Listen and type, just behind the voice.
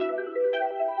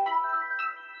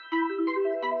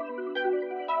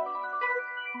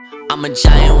I'm a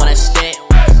giant when I step.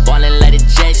 Ballin' like the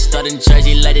Jets, starting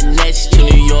Jersey like the Nets. To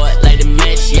New York like the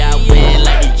Mets. Yeah, I win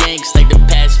like the Yanks, like the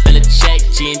Pats, spell a check.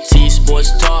 GNT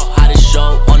Sports Talk, how to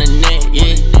show on the net,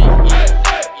 yeah.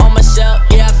 On myself,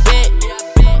 yeah, I bet,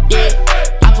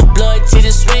 yeah. I put blood, tears,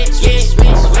 and sweat, yeah.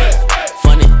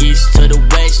 From the east to the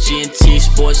west, GNT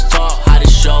Sports Talk, how to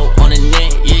show on the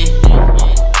net, yeah.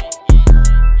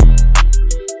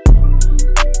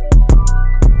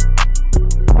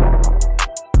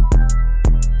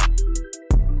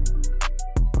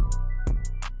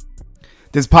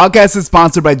 This podcast is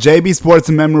sponsored by JB Sports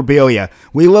and Memorabilia.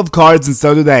 We love cards and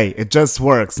so do they. It just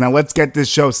works. Now let's get this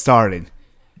show started.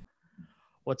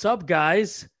 What's up,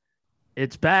 guys?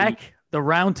 It's back. The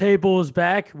round table is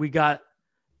back. We got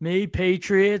me,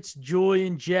 Patriots,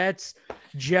 Julian, Jets,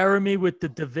 Jeremy with the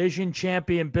division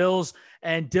champion Bills,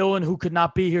 and Dylan, who could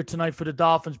not be here tonight for the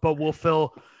Dolphins, but we'll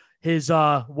fill his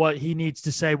what he needs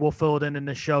to say. We'll fill it in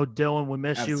the show. Dylan, we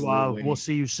miss Absolutely. you. We'll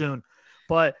see you soon.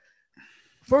 But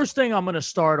first thing I'm going to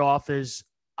start off is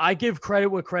I give credit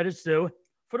where credit's due.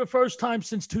 For the first time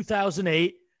since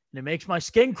 2008, and it makes my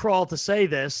skin crawl to say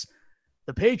this,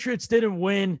 the Patriots didn't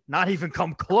win, not even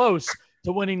come close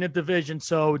to winning the division.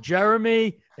 So,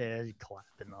 Jeremy,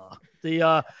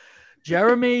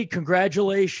 Jeremy,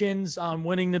 congratulations on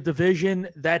winning the division.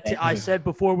 I said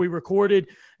before we recorded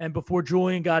and before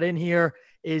Julian got in here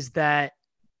is that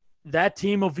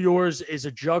team of yours is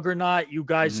a juggernaut. You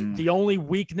guys, the only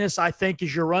weakness I think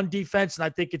is your run defense, and I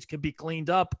think it can be cleaned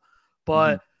up.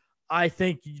 But I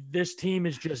think this team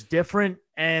is just different,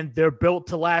 and they're built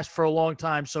to last for a long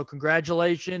time. So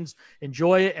congratulations,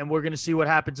 enjoy it, and we're going to see what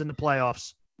happens in the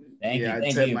playoffs. Thank you.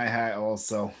 I'd tip my hat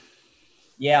also.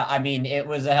 Yeah, I mean, it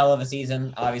was a hell of a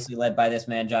season, obviously led by this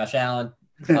man, Josh Allen.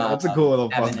 That's a cool little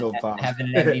Funko Pop.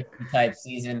 Having an MVP-type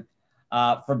season.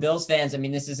 For Bills fans, I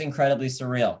mean, this is incredibly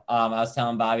surreal. I was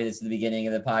telling Bobby this at the beginning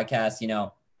of the podcast. You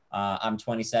know, I'm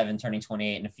 27, turning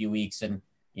 28 in a few weeks, and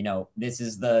you know, this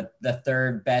is the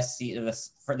third best season,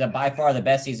 by far the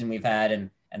best season we've had,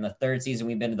 and the third season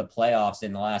we've been to the playoffs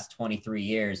in the last 23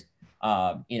 years.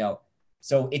 You know,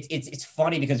 so it's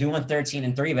funny because we went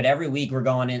 13-3, but every week we're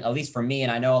going in. At least for me,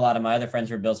 and I know a lot of my other friends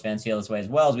who are Bills fans feel this way as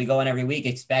well. As we go in every week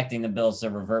expecting the Bills to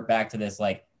revert back to this,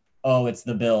 like, oh, it's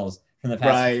the Bills from the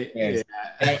past few years.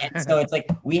 Yeah. And so it's like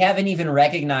we haven't even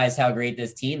recognized how great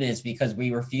this team is because we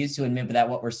refuse to admit that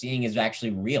what we're seeing is actually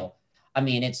real. I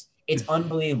mean, it's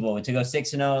unbelievable to go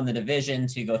 6-0 in the division,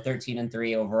 to go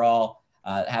 13-3 overall,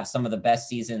 have some of the best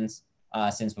seasons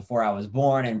since before I was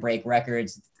born, and break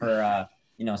records for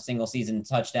single season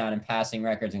touchdown and passing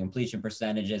records and completion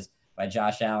percentages by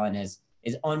Josh Allen is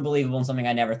unbelievable and something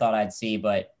I never thought I'd see.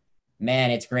 But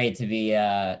man, it's great to be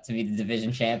the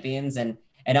division champions.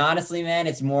 And honestly, man,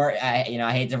 it's more, I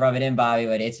hate to rub it in, Bobby,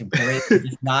 but it's great to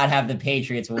just not have the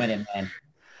Patriots win it, man.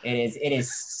 It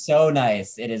is so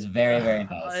nice. It is very, very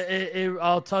nice.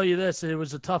 I'll tell you this. It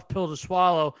was a tough pill to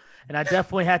swallow, and I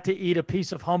definitely had to eat a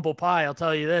piece of humble pie. I'll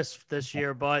tell you this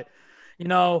year. But, you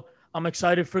know, I'm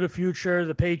excited for the future.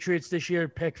 The Patriots this year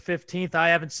pick 15th. I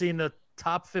haven't seen the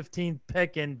top 15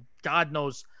 pick in God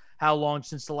knows how long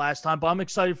since the last time. But I'm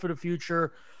excited for the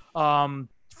future.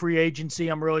 Free agency,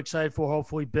 I'm really excited for.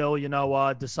 Hopefully Bill,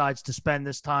 decides to spend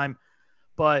this time.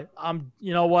 But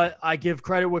you know what? I give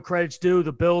credit where credit's due.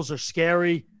 The Bills are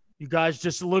scary. You guys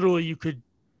just literally, you could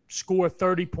score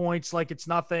 30 points like it's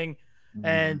nothing.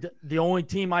 And the only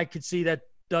team I could see that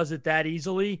does it that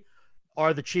easily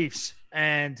are the Chiefs.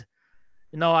 And,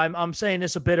 you know, I'm saying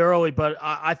this a bit early, but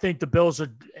I think the Bills are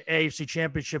AFC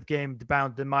Championship game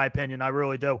bound, in my opinion. I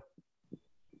really do.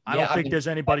 I don't think there's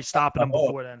anybody stopping them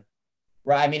before then.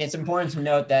 Right. I mean, it's important to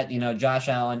note that, you know, Josh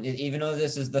Allen, even though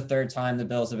this is the third time the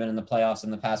Bills have been in the playoffs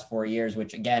in the past 4 years,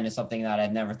 which, again, is something that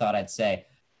I'd never thought I'd say.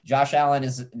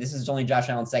 This is only Josh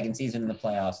Allen's second season in the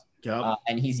playoffs,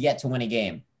 and he's yet to win a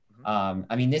game.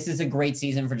 I mean, this is a great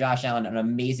season for Josh Allen, an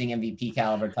amazing MVP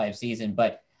caliber type season.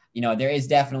 But, you know, there is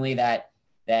definitely that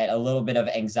a little bit of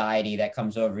anxiety that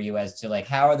comes over you as to, like,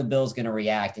 how are the Bills going to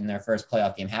react in their first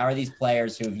playoff game? How are these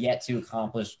players who have yet to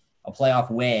accomplish a playoff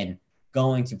win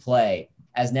going to play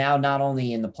as now not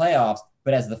only in the playoffs,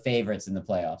 but as the favorites in the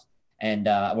playoffs? And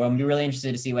we're going to be really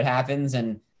interested to see what happens.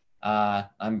 And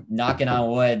I'm knocking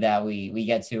on wood that we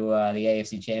get to the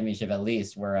AFC Championship at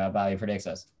least, where Bobby predicts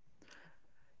us.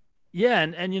 Yeah,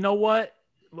 and you know what?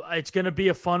 It's going to be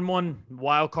a fun one.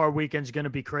 Wild card weekend's going to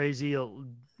be crazy, a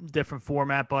different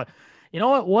format. But you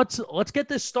know what? Let's get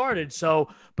this started. So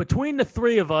between the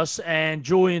three of us and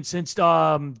Julian, since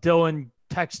Dylan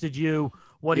texted you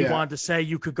what he wanted to say,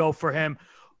 you could go for him.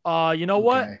 You know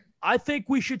what? I think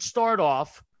we should start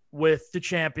off with the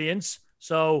champions.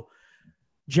 So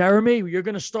Jeremy, you're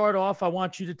going to start off. I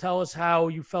want you to tell us how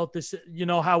you felt this,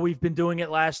 how we've been doing it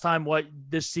last time, what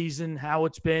this season, how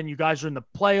it's been. You guys are in the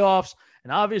playoffs,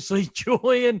 and obviously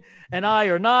Julian and I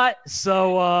are not.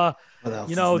 So, what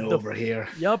else is new over here?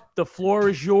 Yep, the floor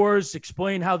is yours.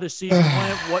 Explain how this season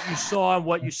went, what you saw, and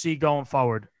what you see going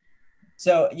forward.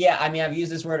 So, yeah, I mean, I've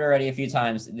used this word already a few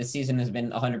times. This season has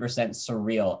been 100%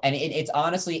 surreal. And it's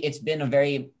honestly, it's been a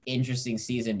very interesting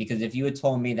season, because if you had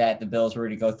told me that the Bills were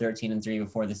to go 13-3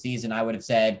 before the season, I would have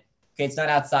said, okay, it's not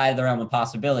outside of the realm of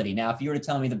possibility. Now, if you were to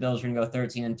tell me the Bills were going to go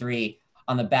 13-3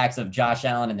 on the backs of Josh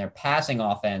Allen and their passing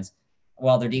offense,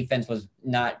 while their defense was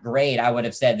not great, I would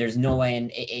have said there's no way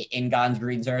in God's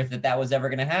green earth that was ever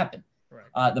going to happen.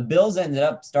 Right. The Bills ended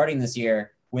up starting this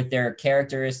year with their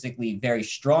characteristically very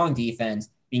strong defense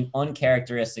being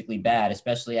uncharacteristically bad,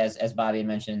 especially as Bobby had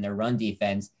mentioned, in their run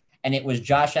defense. And it was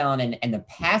Josh Allen and the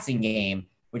passing game,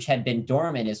 which had been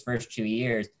dormant his first 2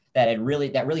 years, that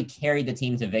really carried the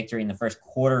team to victory in the first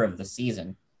quarter of the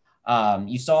season.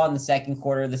 You saw in the second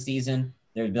quarter of the season,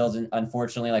 the Bills,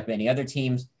 unfortunately, like many other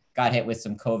teams, got hit with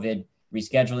some COVID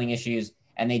rescheduling issues,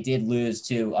 and they did lose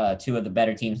to two of the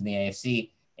better teams in the AFC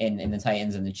in the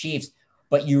Titans and the Chiefs.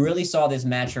 But you really saw this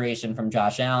maturation from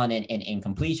Josh Allen in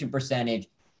completion percentage,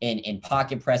 in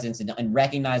pocket presence, and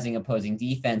recognizing opposing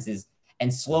defenses.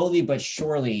 And slowly but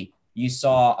surely, you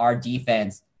saw our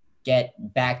defense get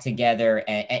back together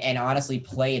and honestly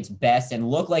play its best and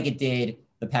look like it did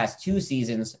the past 2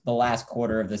 seasons, the last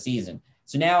quarter of the season.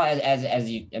 So now,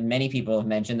 as many people have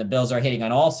mentioned, the Bills are hitting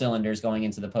on all cylinders going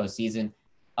into the postseason.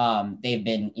 They've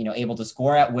been, able to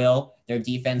score at will. Their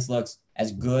defense looks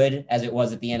as good as it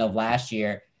was at the end of last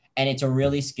year. And it's a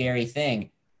really scary thing.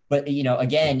 But,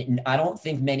 again, I don't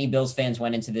think many Bills fans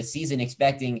went into this season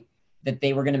expecting that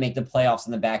they were going to make the playoffs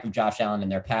in the back of Josh Allen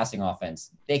and their passing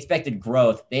offense. They expected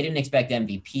growth. They didn't expect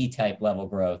MVP type level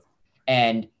growth.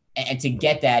 And to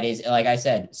get that is, like I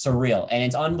said, surreal. And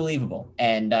it's unbelievable.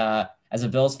 And as a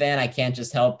Bills fan, I can't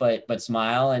just help but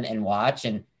smile and watch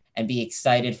and be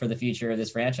excited for the future of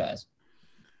this franchise.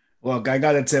 Look, I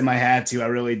got to tip my hat to you. I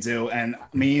really do. And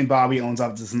me and Bobby owns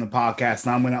up to this in the podcast,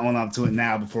 and I'm going to own up to it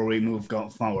now before we move going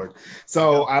forward.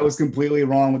 So I was completely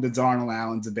wrong with the Darnold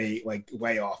Allen debate, like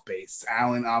way off base.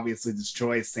 Allen obviously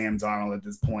destroys Sam Darnold at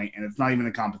this point, and it's not even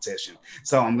a competition.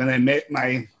 So I'm going to admit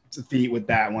my defeat with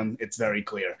that one. It's very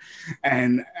clear.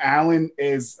 And Allen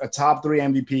is a top 3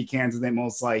 MVP candidate,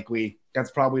 most likely.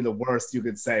 That's probably the worst you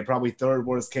could say, probably third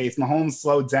worst case. Mahomes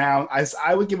slowed down.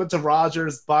 I would give it to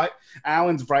Rodgers, but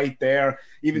Allen's right there.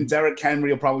 Even Derrick Henry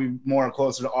will probably be more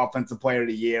closer to offensive player of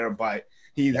the year, but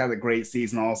he had a great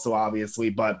season also, obviously.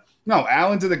 But no,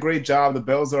 Allen did a great job. The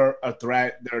Bills are a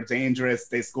threat. They're dangerous.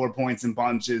 They score points in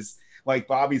bunches. Like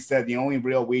Bobby said, the only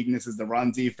real weakness is the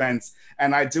run defense.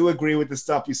 And I do agree with the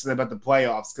stuff you said about the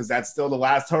playoffs, because that's still the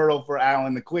last hurdle for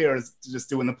Allen to clear, is to just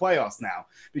do in the playoffs now,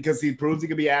 because he proved he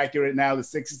could be accurate now. The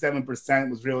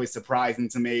 67% was really surprising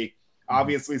to me.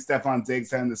 Obviously, Stephon Diggs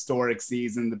had an historic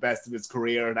season, the best of his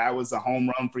career. That was a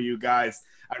home run for you guys.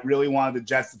 I really wanted the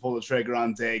Jets to pull the trigger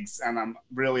on Diggs, and I'm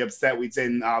really upset we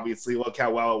didn't. Obviously, look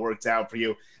how well it worked out for you.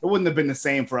 It wouldn't have been the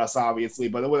same for us, obviously,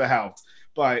 but it would have helped.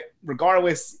 But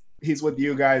regardless, he's with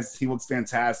you guys. He looks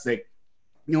fantastic.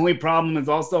 The only problem is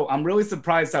also I'm really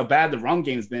surprised how bad the run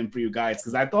game's been for you guys,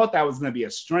 because I thought that was going to be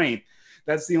a strength.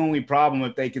 That's the only problem.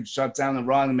 If they could shut down the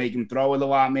run and make him throw it a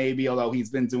lot, maybe, although he's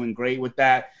been doing great with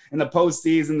that. In the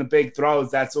postseason, the big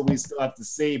throws, that's what we still have to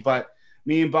see. But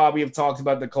me and Bobby have talked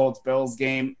about the Colts-Bills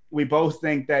game. We both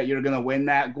think that you're going to win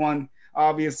that one,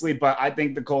 obviously, but I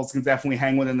think the Colts can definitely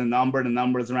hang within the number. The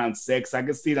number is around 6. I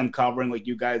could see them covering, like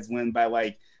you guys win by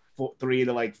like 3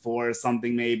 to 4 or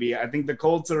something maybe. I think the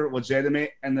Colts are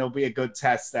legitimate, and there'll be a good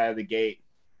test out of the gate.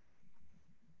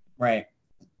 Right.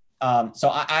 So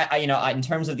I in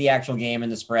terms of the actual game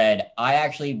and the spread, I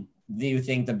actually do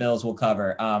think the Bills will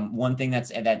cover. One thing that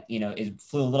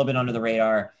flew a little bit under the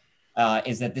radar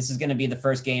is that this is going to be the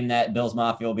first game that Bills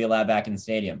Mafia will be allowed back in the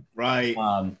stadium. Right.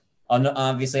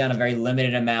 Obviously on a very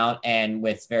limited amount and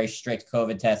with very strict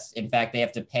COVID tests. In fact, they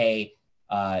have to pay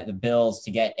the Bills to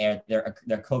get their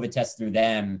COVID tests through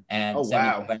them and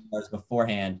 $70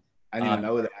 beforehand. I didn't even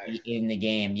know that in the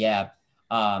game. Yeah.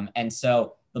 And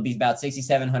so there'll be about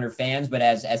 6,700 fans, but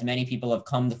as many people have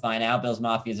come to find out, Bills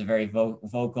Mafia is a very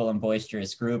vocal and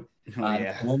boisterous group.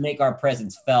 We'll make our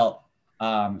presence felt.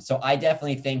 So I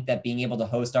definitely think that being able to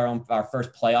host our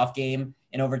first playoff game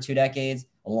in over 2 decades,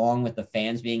 along with the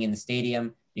fans being in the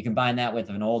stadium, you combine that with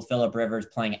an old Phillip Rivers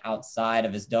playing outside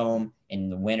of his dome in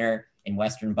the winter in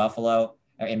Western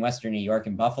New York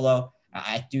and Buffalo.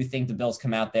 I do think the Bills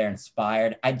come out there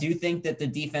inspired. I do think that the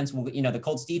defense will, the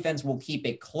Colts defense will keep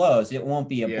it close. It won't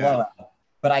be a blowout,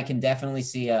 but I can definitely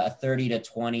see a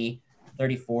 30-20,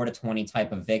 34-20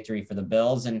 type of victory for the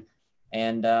Bills. And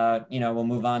we'll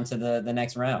move on to the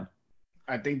next round.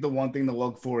 I think the one thing to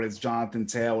look for is Jonathan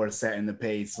Taylor setting the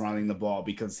pace, running the ball,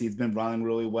 because he's been running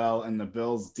really well, and the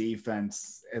Bills'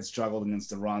 defense has struggled against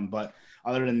the run. But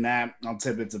other than that, I'll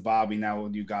tip it to Bobby. Now,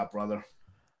 what do you got, brother?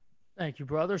 Thank you,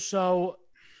 brother. So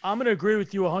I'm going to agree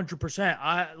with you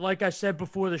 100%. Like I said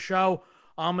before the show,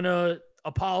 I'm going to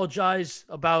apologize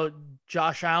about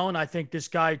Josh Allen. I think this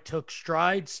guy took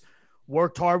strides,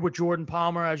 worked hard with Jordan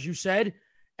Palmer, as you said,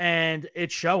 and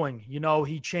it's showing. You know,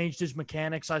 he changed his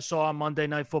mechanics. I saw on Monday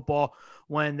Night Football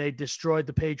when they destroyed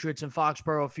the Patriots in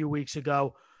Foxborough a few weeks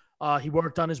ago. He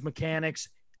worked on his mechanics.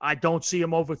 I don't see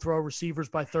him overthrow receivers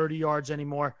by 30 yards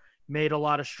anymore. Made a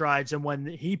lot of strides. And when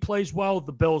he plays well,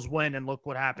 the Bills win. And look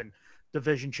what happened.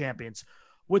 Division champions.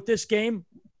 With this game,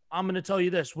 I'm going to tell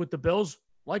you this. With the Bills,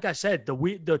 like I said,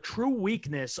 the true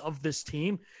weakness of this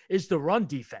team is the run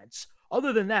defense.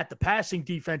 Other than that, the passing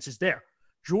defense is there.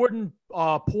 Jordan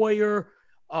Poyer,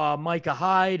 Micah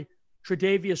Hyde,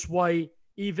 Tre'Davious White,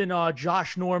 even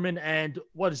Josh Norman, and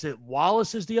what is it?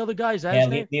 Wallace is the other guy? Is that his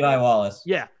name? Levi Wallace.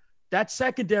 Yeah. That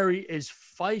secondary is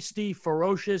feisty,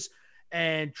 ferocious,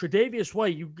 and Tre'Davious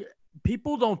White,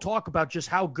 people don't talk about just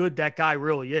how good that guy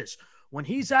really is. When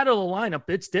he's out of the lineup,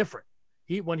 it's different.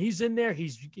 When he's in there,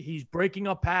 he's breaking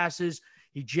up passes.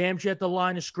 He jams you at the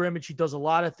line of scrimmage. He does a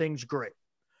lot of things great.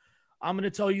 I'm going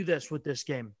to tell you this with this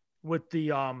game. With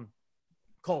the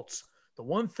Colts, the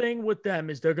one thing with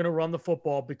them is they're going to run the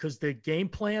football because the game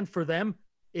plan for them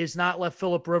is not let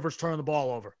Phillip Rivers turn the ball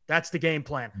over. That's the game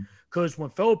plan. Because when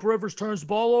Phillip Rivers turns the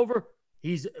ball over,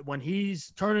 he's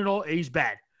turning it, he's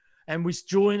bad. And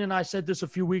Julian and I said this a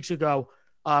few days ago,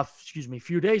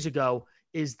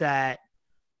 is that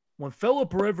when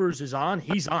Phillip Rivers is on,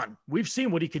 he's on. We've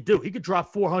seen what he could do. He could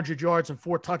drop 400 yards and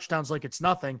 4 touchdowns like it's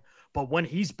nothing. But when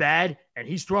he's bad and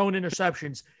he's throwing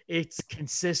interceptions, it's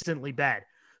consistently bad.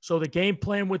 So the game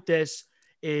plan with this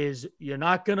is you're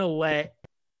not going to let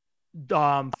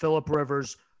Phillip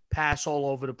Rivers pass all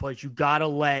over the place. You got to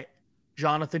let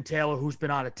Jonathan Taylor, who's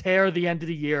been on a tear at the end of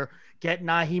the year, get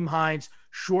Nyheim Hines,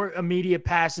 short, immediate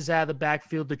passes out of the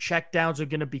backfield. The checkdowns are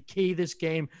going to be key this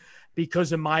game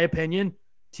because, in my opinion,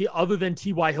 other than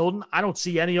T.Y. Hilton, I don't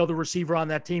see any other receiver on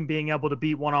that team being able to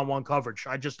beat one-on-one coverage.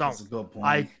 I just don't. That's a good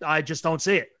point. I just don't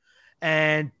see it.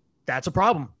 And that's a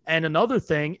problem. And another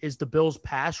thing is the Bills'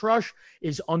 pass rush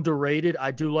is underrated.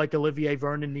 I do like Olivier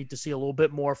Vernon. Need to see a little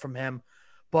bit more from him.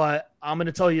 But I'm going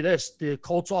to tell you this. The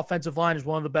Colts' offensive line is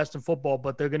one of the best in football,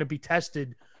 but they're going to be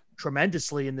tested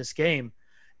tremendously in this game.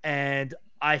 And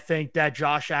I think that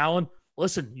Josh Allen,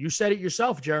 listen, you said it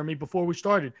yourself, Jeremy, before we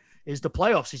started, is the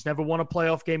playoffs. He's never won a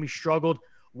playoff game. He struggled.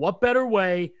 What better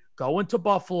way? Go into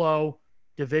Buffalo,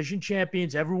 division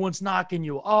champions. Everyone's knocking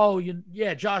you. Oh,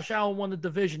 Josh Allen won the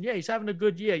division. Yeah, he's having a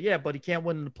good year. Yeah, but he can't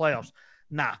win in the playoffs.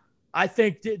 Nah, I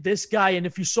think this guy, and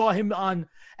if you saw him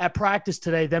at practice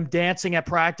today, them dancing at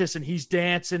practice, and he's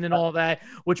dancing and all that,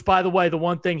 which, by the way, the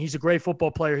one thing, he's a great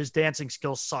football player. His dancing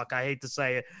skills suck. I hate to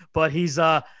say it, but he's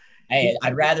Hey,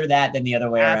 I'd rather that than the other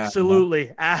way around.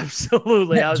 Absolutely. I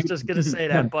was just going to say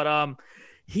that. But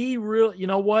he really, you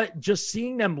know what? Just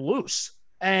seeing them loose.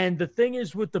 And the thing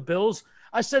is with the Bills,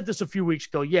 I said this a few weeks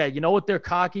ago. Yeah, you know what? They're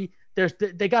cocky.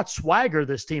 They got swagger,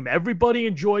 this team. Everybody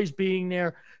enjoys being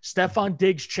there. Stephon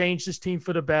Diggs changed this team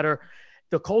for the better.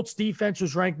 The Colts defense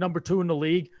was ranked number 2 in the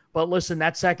league. But listen,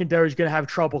 that secondary is going to have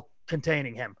trouble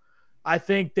containing him. I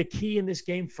think the key in this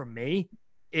game for me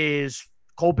is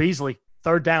Cole Beasley.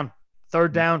 Third down,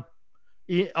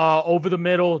 over the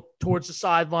middle, towards the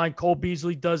sideline. Cole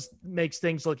Beasley makes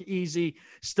things look easy.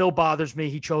 Still bothers me.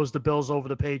 He chose the Bills over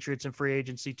the Patriots in free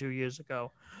agency 2 years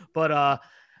ago. But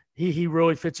he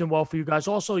really fits in well for you guys.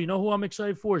 Also, you know who I'm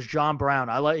excited for is John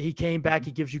Brown. He came back.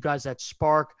 He gives you guys that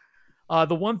spark.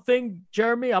 The one thing,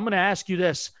 Jeremy, I'm going to ask you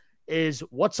this, is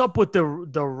what's up with the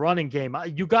running game?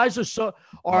 You guys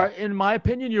are, in my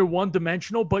opinion, you're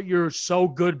one-dimensional, but you're so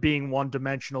good being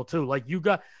one-dimensional too. Like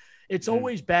it's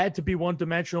always bad to be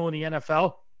one-dimensional in the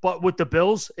NFL, but with the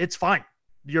Bills, it's fine.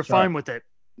 You're fine with it.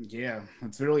 Yeah,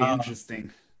 it's really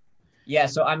interesting. Yeah,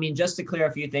 so, I mean, just to clear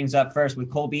a few things up first, with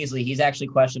Cole Beasley, he's actually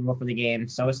questionable for the game.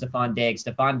 So is Stephon Diggs.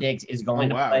 Stephon Diggs is going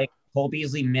to play. Cole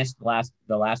Beasley missed the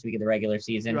last week of the regular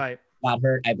season. Right. Got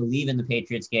hurt, I believe, in the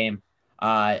Patriots game.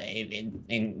 And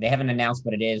they haven't announced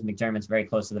what it is. McDermott's very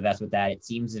close to the vest with that. It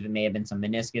seems as if it may have been some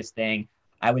meniscus thing.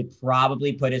 I would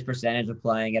probably put his percentage of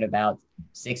playing at about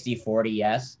 60-40,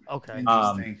 yes. Okay.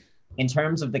 Interesting. In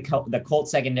terms of the Colts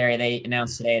secondary, they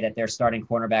announced today that their starting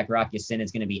cornerback, Rock Ya-Sin,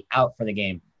 is going to be out for the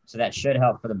game. So that should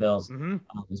help for the Bills, Mm-hmm.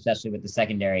 Especially with the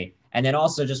secondary. And then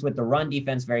also just with the run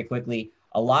defense very quickly,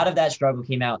 a lot of that struggle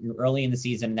came out early in the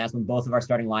season, and that's when both of our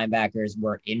starting linebackers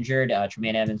were injured.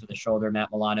 Tremaine Evans with a shoulder, Matt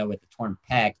Milano with the torn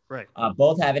pec. Right.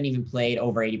 Both haven't even played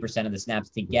over 80% of the snaps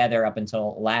together up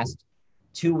until last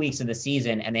 2 weeks of the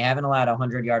season, and they haven't allowed a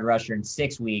 100-yard rusher in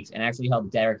 6 weeks and actually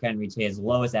held Derrick Henry to his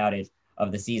lowest outage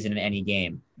of the season in any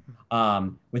game.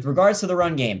 With regards to the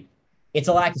run game, it's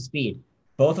a lack of speed.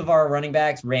 Both of our running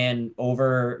backs ran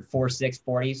over 4.6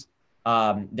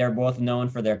 40s. They're both known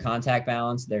for their contact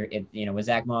balance. With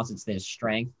Zach Moss, it's their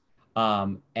strength.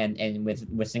 And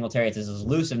with Singletary, it's his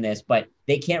elusiveness, but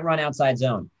they can't run outside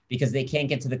zone because they can't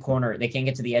get to the corner. They can't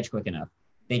get to the edge quick enough.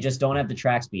 They just don't have the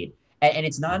track speed. And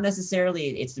it's not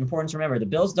necessarily, it's important to remember, the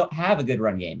Bills don't have a good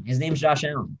run game. His name's Josh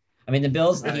Allen. I mean, the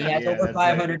Bills, he has over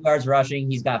 500 yards rushing.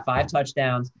 He's got 5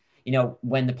 touchdowns.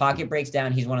 When the pocket breaks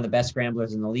down, he's one of the best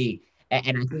scramblers in the league.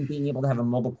 And I think being able to have a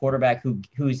mobile quarterback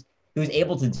who's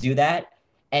able to do that,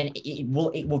 and it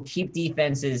will keep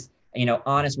defenses,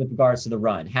 honest with regards to the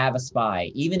run, have a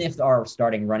spy, even if our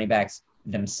starting running backs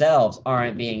themselves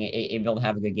aren't being able to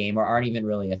have a good game or aren't even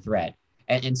really a threat.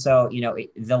 And so,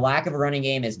 the lack of a running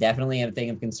game is definitely a thing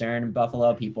of concern in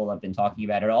Buffalo. People have been talking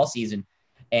about it all season,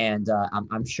 and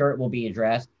I'm sure it will be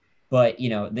addressed. But,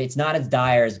 it's not as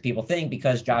dire as people think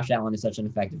because Josh Allen is such an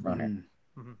effective runner.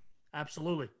 Mm-hmm.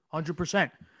 Absolutely,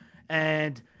 100%.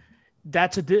 And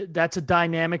that's a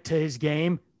dynamic to his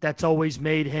game that's always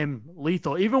made him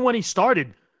lethal. Even when he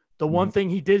started, the one thing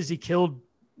he did is he killed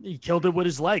it with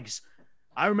his legs.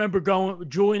 I remember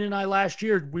Julian and I last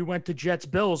year, we went to Jets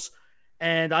Bills,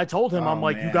 and I told him, I'm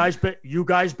like, man, you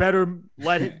guys better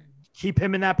keep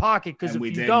him in that pocket, because if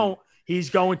you don't, he's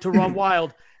going to run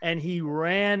wild. And he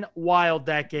ran wild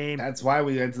that game. That's why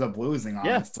we ended up losing,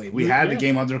 honestly. We had the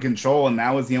game under control, and that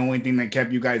was the only thing that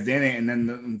kept you guys in it, and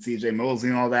then CJ Mosley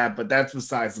and all that, but that's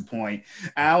besides the point.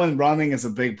 Allen running is a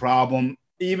big problem,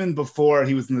 even before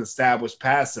he was an established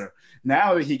passer.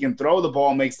 Now that he can throw the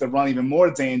ball makes the run even more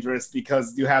dangerous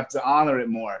because you have to honor it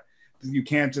more. You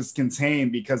can't just contain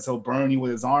because he'll burn you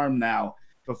with his arm now.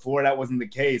 Before that wasn't the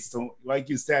case. So like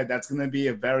you said, that's going to be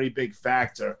a very big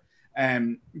factor.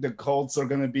 And the Colts are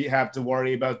going to have to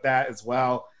worry about that as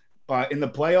well. But in the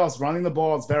playoffs, running the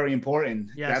ball is very important.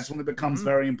 Yes. That's when it becomes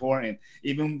very important.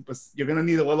 Even you're going to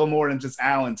need a little more than just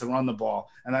Allen to run the ball.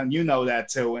 And then that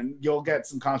too. And you'll get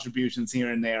some contributions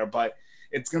here and there. But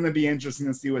it's going to be interesting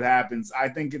to see what happens. I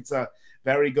think it's a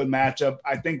very good matchup.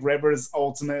 I think Rivers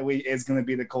ultimately is going to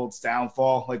be the Colts'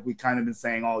 downfall, like we kind of been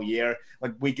saying all year.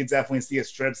 Like we could definitely see a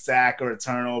strip sack or a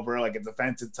turnover, like a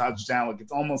defensive touchdown. Like it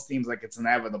almost seems like it's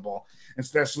inevitable,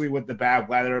 especially with the bad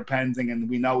weather pending. And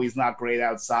we know he's not great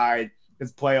outside.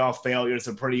 His playoff failures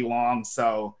are pretty long,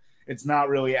 so it's not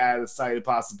really out of the sight of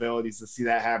possibilities to see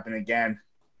that happen again.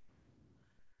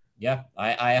 Yeah,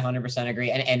 I 100%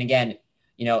 agree. And again,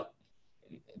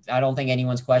 I don't think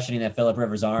anyone's questioning that Phillip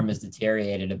Rivers' arm has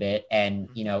deteriorated a bit. And,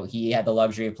 he had the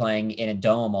luxury of playing in a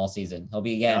dome all season. He'll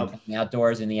be, playing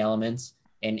outdoors in the elements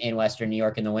in Western New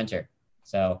York in the winter.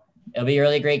 So it'll be a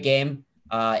really great game.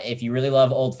 If you really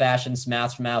love old-fashioned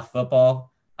mouth-to-mouth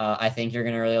football, I think you're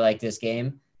going to really like this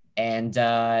game. And,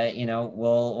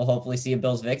 we'll hopefully see a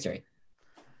Bills victory.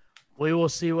 We will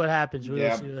see what happens.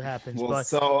 Will see what happens. Well,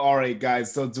 so, all right,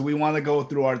 guys. So do we want to go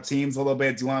through our teams a little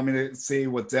bit? Do you want me to see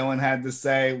what Dylan had to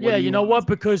say? What?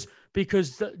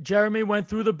 Because Jeremy went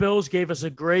through the Bills, gave us a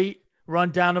great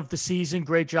rundown of the season.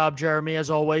 Great job, Jeremy,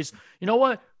 as always. You know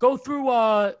what? Go through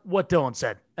what Dylan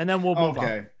said, and then we'll move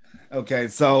on. Okay.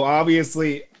 So,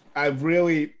 obviously, it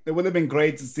would have been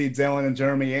great to see Dylan and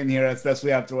Jeremy in here,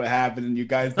 especially after what happened, and you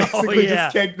guys basically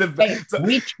just kicked the bed. Hey,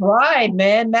 we tried,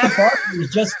 man. Matt Barkley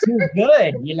was just too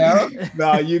good,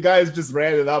 No, you guys just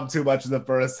ran it up too much in the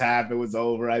first half. It was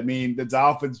over. I mean, the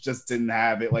Dolphins just didn't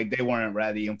have it. Like, they weren't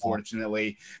ready,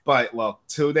 unfortunately. But, look,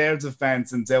 to their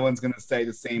defense, and Dylan's going to say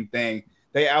the same thing,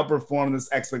 they outperformed his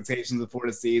expectations before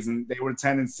the season. They were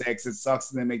 10-6. It sucks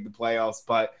that they make the playoffs,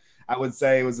 but I would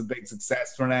say it was a big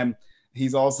success for them.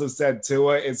 He's also said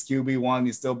Tua is QB1.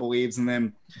 He still believes in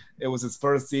him. It was his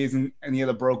first season, and he had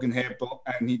a broken hip,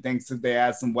 and he thinks that they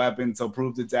add some weapons. So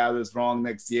prove the doubters wrong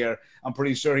next year. I'm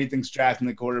pretty sure he thinks drafting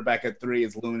the quarterback at 3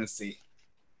 is lunacy.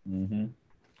 Mm-hmm.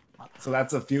 So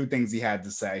that's a few things he had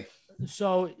to say.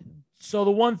 So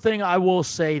the one thing I will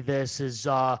say this is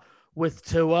with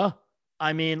Tua,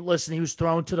 I mean, listen, he was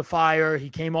thrown to the fire. He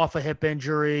came off a hip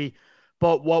injury.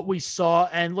 But what we saw,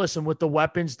 and listen, with the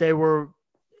weapons, they were –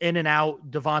 in and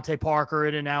out, Devontae Parker,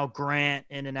 in and out, Grant,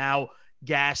 in and out,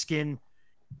 Gaskin,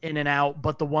 in and out.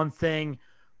 But the one thing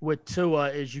with Tua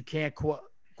is you can't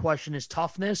question his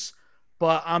toughness,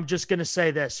 but I'm just gonna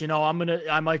say this.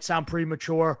 I might sound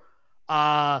premature.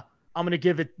 I'm gonna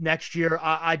give it next year.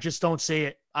 I just don't see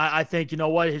it. I think, you know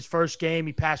what, his first game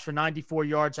he passed for 94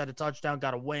 yards, had a touchdown,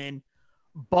 got a win.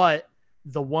 But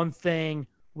the one thing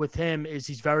with him is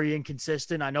he's very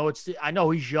inconsistent. I know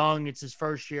he's young. It's his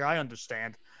first year. I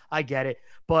understand. I get it.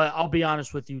 But I'll be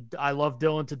honest with you. I love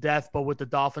Dylan to death, but with the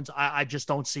Dolphins, I just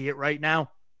don't see it right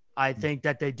now. I think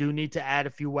that they do need to add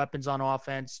a few weapons on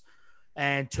offense,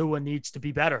 and Tua needs to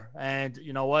be better. And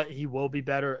you know what? He will be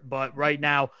better. But right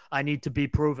now, I need to be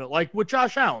proven. Like with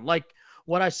Josh Allen, like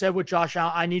what I said with Josh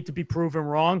Allen, I need to be proven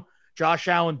wrong. Josh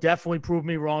Allen definitely proved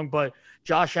me wrong, but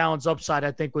Josh Allen's upside,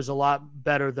 I think, was a lot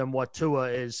better than what Tua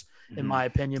is, in my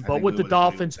opinion. But with the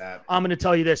Dolphins, I'm going to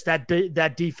tell you this,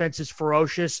 that defense is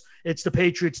ferocious. It's the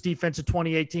Patriots defense of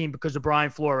 2018 because of Brian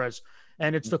Flores.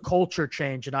 And it's the culture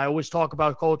change. And I always talk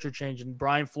about culture change. And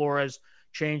Brian Flores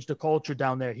changed the culture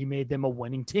down there. He made them a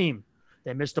winning team.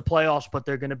 They missed the playoffs, but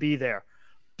they're going to be there.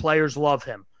 Players love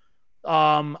him.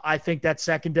 I think that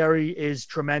secondary is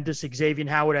tremendous. Xavier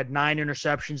Howard had 9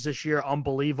 interceptions this year.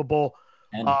 Unbelievable.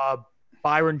 And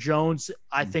Byron Jones,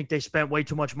 I think they spent way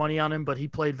too much money on him, but he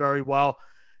played very well.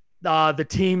 The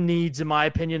team needs, in my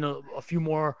opinion, a few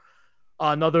more.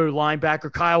 Another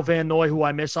linebacker, Kyle Van Noy, who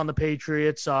I miss on the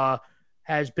Patriots,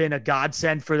 has been a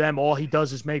godsend for them. All he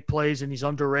does is make plays, and he's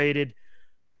underrated.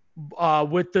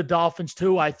 With the Dolphins,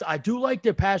 too, I do like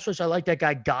their pass rush. I like that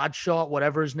guy Godshot,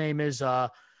 whatever his name is,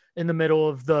 in the middle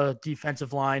of the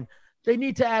defensive line. They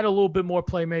need to add a little bit more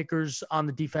playmakers on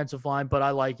the defensive line, but I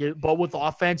like it. But with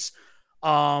offense,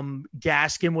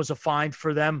 Gaskin was a find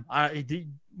for them.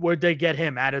 Where'd they get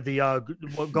him? Out of the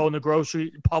go in the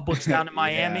grocery Publix down in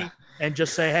Miami and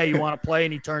just say, hey, you want to play?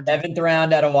 And he turned 7th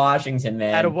round out of Washington,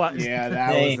 man.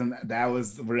 That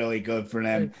was really good for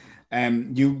them.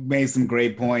 And you made some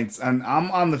great points. And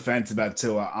I'm on the fence about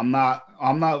Tua. I'm not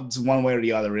one way or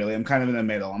the other, really. I'm kind of in the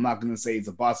middle. I'm not going to say he's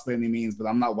a bust by any means, but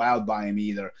I'm not wowed by him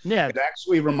either. Yeah. It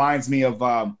actually reminds me of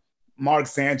Mark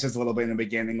Sanchez a little bit in the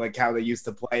beginning, like how they used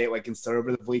to play it like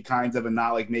conservatively kind of, and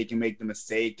not like make the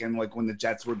mistake. And like when the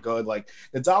Jets were good, like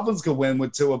the Dolphins could win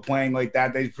with Tua playing like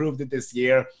that. They proved it this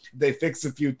year. They fixed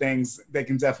a few things. They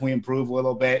can definitely improve a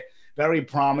little bit. Very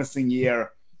promising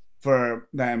year for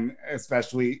them,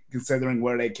 especially considering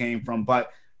where they came from.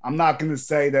 But I'm not going to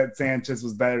say that Sanchez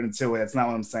was better than Tua. That's not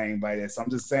what I'm saying by this.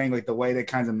 I'm just saying like the way they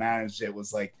kind of managed it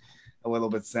was like a little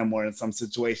bit similar in some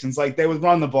situations. Like they would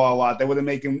run the ball a lot. They wouldn't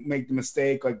make the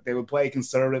mistake. Like they would play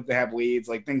conservative. They have leads,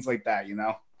 like things like that, you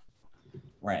know?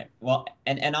 Right. Well,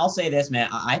 and I'll say this, man,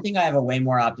 I think I have a way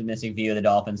more optimistic view of the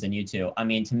Dolphins than you two. I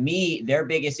mean, to me, their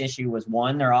biggest issue was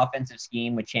one, their offensive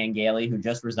scheme with Chan Gailey, who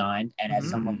just resigned. And as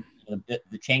someone,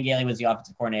 the Chan Gailey was the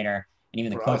offensive coordinator and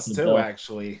even the coach of the Bills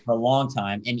actually for a long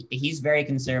time. And he's very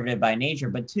conservative by nature.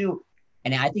 But two,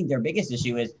 and I think their biggest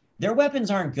issue is their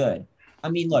weapons aren't good. I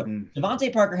mean, look,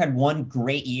 Devontae Parker had one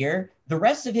great year. The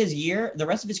rest of his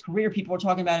career, people were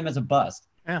talking about him as a bust.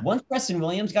 Yeah. Once Preston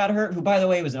Williams got hurt, who, by the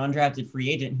way, was an undrafted free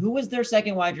agent, who was their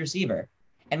second wide receiver?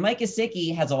 And Mike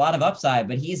Gesicki has a lot of upside,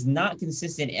 but he's not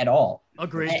consistent at all.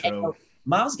 Agreed. And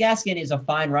Myles Gaskin is a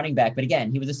fine running back, but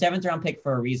again, he was a 7th-round pick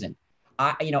for a reason.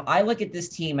 I look at this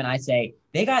team and I say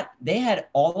they had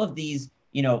all of these,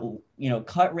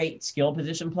 cut rate skill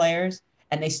position players,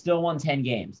 and they still won 10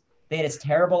 games. They had a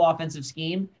terrible offensive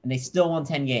scheme, and they still won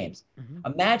 10 games.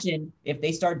 Mm-hmm. Imagine if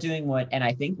they start doing what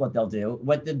they'll do,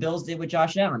 what the Bills did with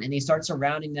Josh Allen, and they start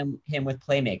surrounding him with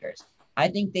playmakers. I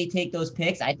think they take those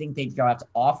picks. I think they go after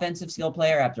offensive skill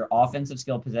player after offensive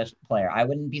skill possession player. I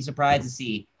wouldn't be surprised to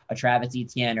see a Travis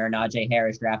Etienne or a Najee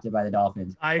Harris drafted by the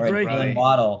Dolphins. I agree. Or a Jalen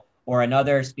Waddle or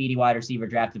another speedy wide receiver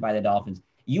drafted by the Dolphins.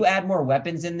 You add more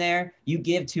weapons in there. You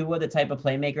give Tua the type of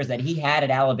playmakers that he had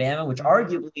at Alabama, which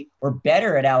arguably were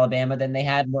better at Alabama than they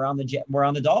were on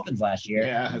the Dolphins last year.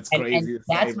 Yeah, it's crazy. And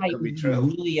that's how you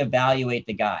really evaluate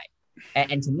the guy.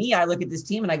 And to me, I look at this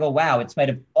team and I go, wow, in spite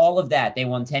of all of that, they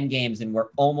won 10 games and we're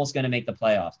almost going to make the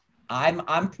playoffs.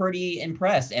 I'm pretty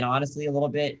impressed and honestly a little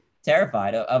bit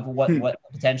terrified of what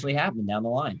potentially happened down the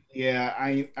line. Yeah,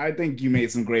 I think you made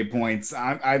some great points.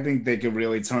 I think they could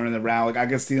really turn it around. Like I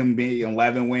could see them be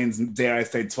 11 wins, dare I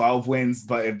say 12 wins.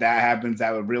 But if that happens,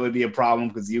 that would really be a problem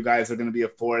because you guys are going to be a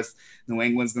force. New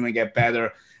England's going to get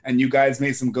better. And you guys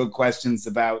made some good questions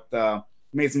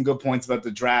made some good points about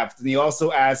the draft. And he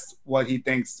also asked what he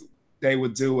thinks they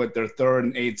would do with their 3rd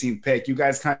and 18th pick. You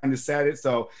guys kind of said it,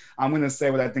 so I'm going to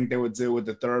say what I think they would do with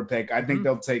the 3rd pick. I think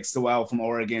they'll take Sewell from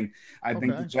Oregon. I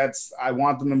think the Jets, I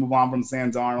want them to move on from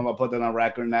Sam Darnold. I'll put that on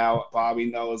record now.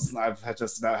 Bobby knows I've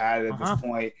just about had it at this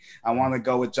point. I want to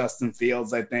go with Justin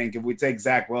Fields, I think. If we take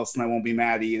Zach Wilson, I won't be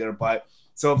mad either, but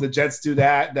So if the Jets do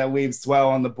that, that leaves Swell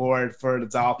on the board for the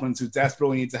Dolphins, who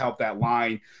desperately need to help that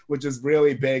line, which is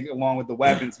really big along with the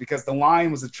weapons because the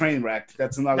line was a train wreck.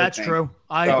 That's another thing. True.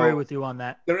 I agree with you on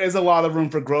that. There is a lot of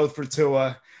room for growth for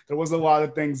Tua. There was a lot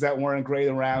of things that weren't great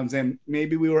around him.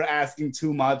 Maybe we were asking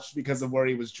too much because of where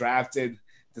he was drafted,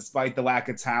 despite the lack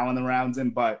of talent around him.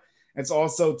 But it's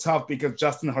also tough because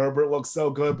Justin Herbert looks so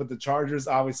good, but the Chargers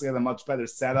obviously had a much better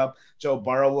setup. Joe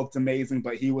Burrow looked amazing,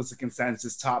 but he was a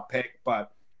consensus top pick.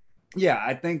 But yeah,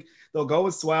 I think they'll go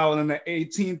with Swell. And then the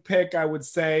 18th pick, I would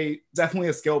say definitely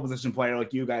a skill position player,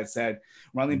 like you guys said.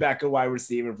 Running back or wide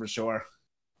receiver for sure.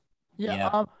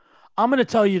 Yeah. I'm going to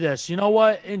tell you this. You know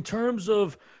what? In terms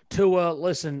of Tua,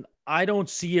 listen, I don't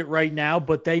see it right now,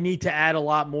 but they need to add a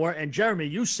lot more. And Jeremy,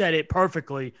 you said it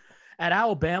perfectly. At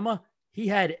Alabama, he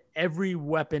had every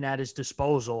weapon at his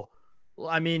disposal.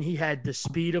 I mean, he had the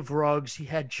speed of Ruggs. He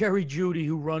had Jerry Jeudy,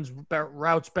 who runs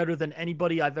routes better than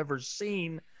anybody I've ever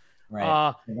seen.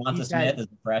 Right. Devonta Smith is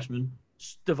a freshman.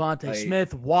 Devontae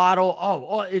Smith,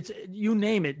 Waddle. It's you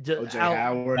name it. O.J.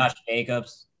 Howard. Josh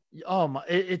Jacobs.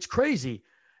 It's crazy.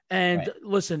 And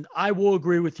listen, I will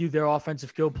agree with you. Their offensive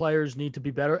skill players need to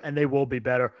be better, and they will be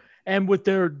better. And with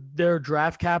their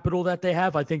draft capital that they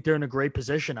have, I think they're in a great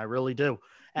position. I really do.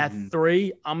 At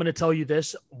 3, I'm going to tell you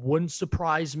this. Wouldn't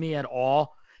surprise me at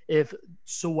all if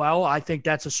Sewell, I think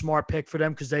that's a smart pick for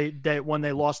them because they when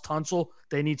they lost Tunsil,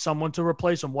 they need someone to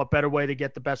replace him. What better way to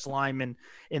get the best lineman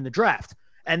in the draft?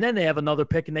 And then they have another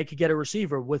pick, and they could get a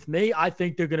receiver. With me, I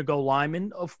think they're going to go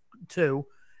lineman of 2,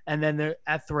 and then they're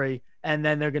at 3, and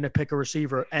then they're going to pick a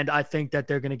receiver. And I think that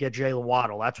they're going to get Jalen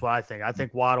Waddle. That's what I think. I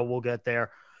think Waddle will get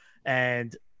there.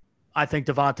 And I think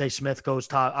Devontae Smith goes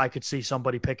top. I could see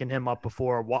somebody picking him up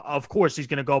before. Of course, he's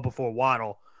going to go before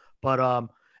Waddle, but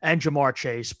and Jamar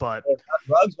Chase. But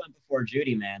Ruggs went before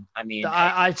Jeudy, man. I mean,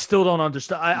 I still don't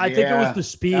understand. I think it was the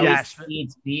speed aspect.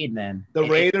 Speed, man. The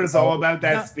Raiders all about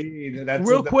that speed. That's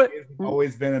real quick.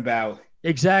 Always been about.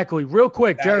 Exactly. Real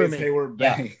quick, that Jeremy. They were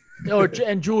bang.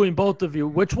 And Julian, both of you.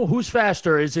 Who's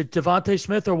faster? Is it Devontae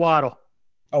Smith or Waddle?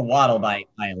 Oh, Waddle by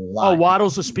a lot. Oh,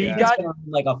 Waddle's a speed guy? He's gonna run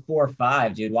like a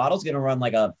 4.5, dude. Waddle's going to run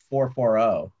like a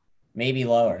 4.40, maybe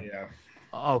lower. Yeah.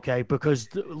 Okay, because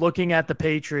looking at the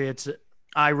Patriots,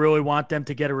 I really want them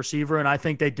to get a receiver, and I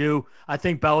think they do. I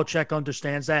think Belichick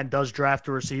understands that and does draft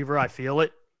a receiver. I feel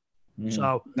it.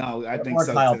 So no, I think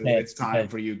so too. It's time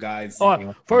for you guys.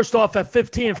 First off, at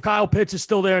 15, if Kyle Pitts is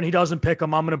still there and he doesn't pick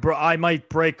him, I might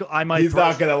break. He's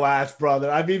not gonna last, brother.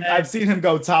 I mean, I've seen him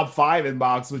go top 5 in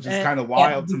box, which is kind of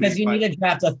wild to me. Because you need to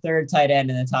draft a 3rd tight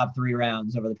end in the top 3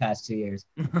 rounds over the past 2 years.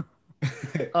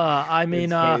 I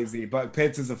mean, it's crazy, but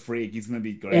Pitts is a freak. He's gonna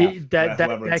be great.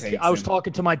 I was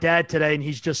talking to my dad today, and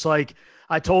he's just like,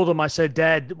 I told him, I said,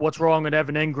 Dad, what's wrong with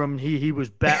Evan Ingram? He was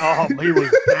bad. Oh, he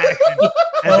was bad.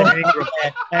 Evan Ingram.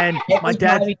 And my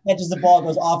dad catches the ball,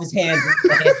 goes off his hands.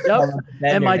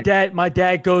 And my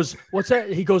dad goes, what's that?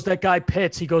 He goes, that guy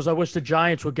Pitts. He goes, I wish the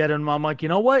Giants would get him. I'm like, you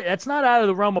know what? That's not out of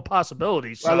the realm of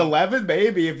possibilities. So. At 11,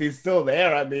 maybe if he's still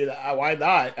there. I mean, why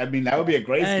not? I mean, that would be a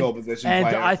great skill position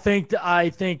player.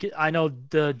 And I know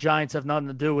the Giants have nothing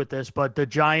to do with this, but the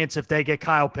Giants, if they get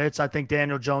Kyle Pitts, I think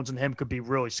Daniel Jones and him could be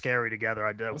really scary together.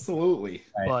 I do. Absolutely.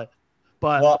 Right.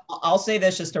 But well, I'll say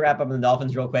this just to wrap up on the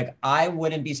Dolphins real quick. I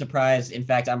wouldn't be surprised. In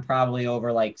fact, I'm probably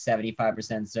over like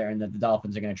 75% certain that the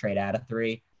Dolphins are going to trade out of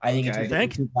 3. I think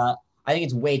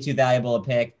it's way too valuable a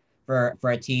pick for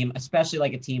a team, especially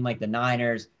like a team like the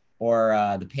Niners or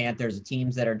the Panthers, the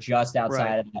teams that are just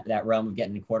outside of that realm of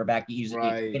getting a quarterback.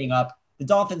 Usually getting up. The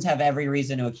Dolphins have every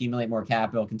reason to accumulate more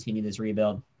capital, continue this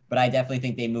rebuild. But I definitely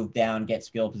think they move down, get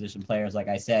skill position players, like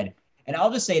I said. And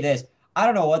I'll just say this. I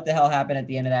don't know what the hell happened at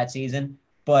the end of that season,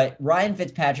 but Ryan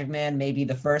Fitzpatrick, man, may be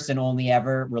the first and only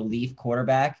ever relief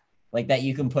quarterback like that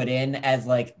you can put in as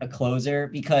like a closer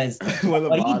because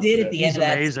what he did at the end of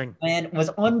that season, man, was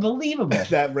unbelievable.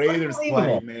 That Raiders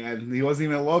play, man. He wasn't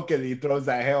even looking. He throws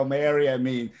that Hail Mary. I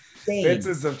mean, Fitz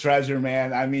is a treasure,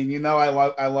 man. I mean, you know,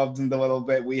 I loved him the little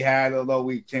bit we had, although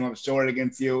we came up short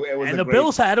against you. It was and the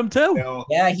Bills had him too.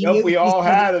 Yeah, we all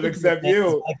had him except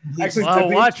you.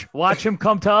 Actually, watch him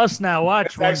come to us now. Watch.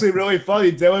 It's actually really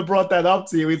funny. Dylan brought that up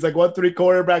to you. He's like, "What 3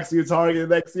 quarterbacks do you target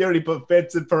next year?" And he put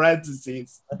Fitz in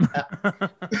parentheses.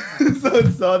 So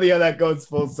it's funny how that goes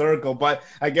full circle. But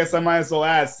I guess I might as well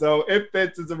ask. So if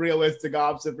Fitz is a realistic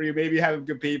option for you, maybe have him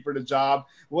compete for the job.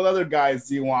 What other guys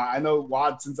do you want? I know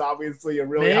Watson's obviously a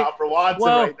really hot for Watson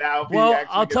right now.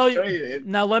 I'll tell you.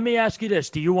 Now let me ask you this: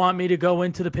 do you want me to go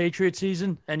into the Patriot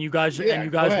season, and you guys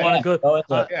want to go?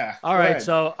 All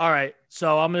right.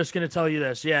 So I'm just going to tell you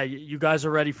this. Yeah, you guys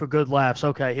are ready for good laughs.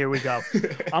 Okay, here we go.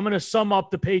 I'm going to sum up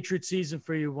the Patriot season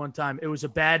for you one time. It was a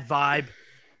bad vibe.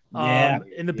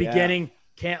 In the beginning,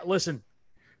 can't listen.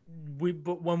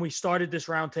 But when we started this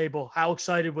roundtable, how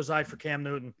excited was I for Cam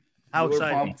Newton? How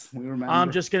excited! Pumped. We remember.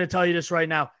 I'm just gonna tell you this right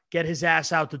now. Get his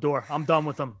ass out the door. I'm done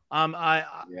with him.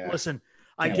 Listen.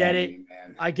 I get it.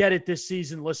 I get it this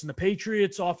season. Listen, the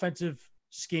Patriots' offensive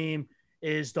scheme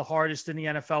is the hardest in the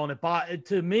NFL, and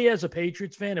to me as a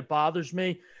Patriots fan, it bothers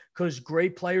me because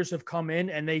great players have come in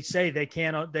and they say they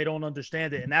don't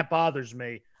understand it, and that bothers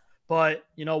me. But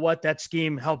you know what? That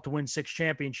scheme helped win 6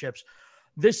 championships.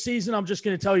 This season, I'm just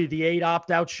going to tell you, the 8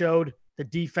 opt-outs showed the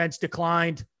defense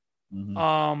declined.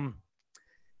 Mm-hmm.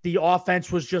 The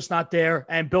offense was just not there.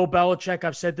 And Bill Belichick,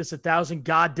 I've said this 1,000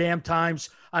 goddamn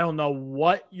times. I don't know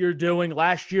what you're doing.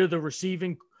 Last year, the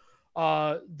receivers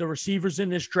in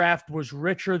this draft was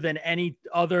richer than any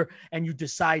other, and you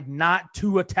decide not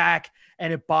to attack,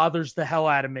 and it bothers the hell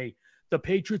out of me. The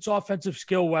Patriots' offensive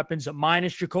skill weapons,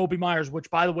 minus Jacoby Myers, which,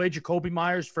 by the way, Jacoby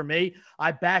Myers, for me,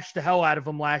 I bashed the hell out of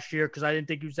him last year because I didn't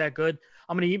think he was that good.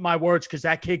 I'm going to eat my words because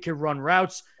that kid can run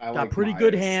routes, got pretty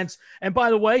good hands. And by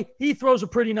the way, he throws a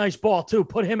pretty nice ball, too.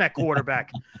 Put him at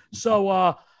quarterback. So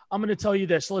I'm going to tell you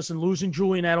this. Listen, losing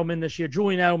Julian Edelman this year.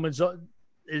 Julian Edelman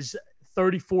is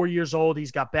 34 years old.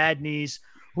 He's got bad knees.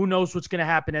 Who knows what's going to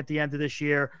happen at the end of this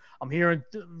year? I'm hearing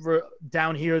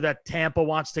down here that Tampa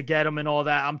wants to get him and all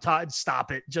that.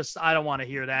 Stop it. I don't want to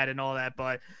hear that and all that.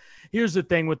 But here's the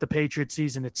thing with the Patriots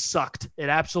season. It sucked. It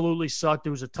absolutely sucked. It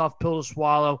was a tough pill to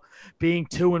swallow. Being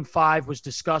 2-5 was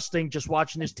disgusting. Just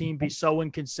watching this team be so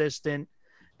inconsistent.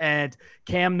 And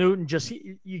Cam Newton,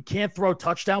 you can't throw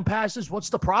touchdown passes. What's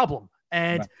the problem?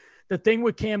 And the thing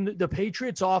with the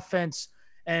Patriots offense,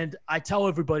 and I tell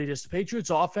everybody this, the Patriots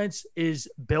offense is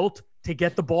built to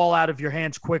get the ball out of your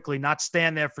hands quickly, not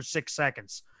stand there for 6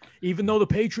 seconds. Even though the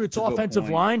Patriots offensive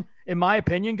line, in my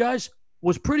opinion, guys,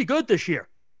 was pretty good this year.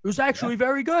 It was actually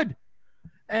very good.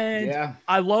 And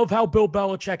I love how Bill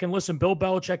Belichick, and listen, Bill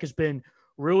Belichick has been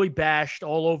really bashed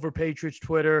all over Patriots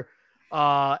Twitter,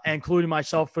 including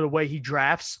myself, for the way he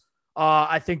drafts.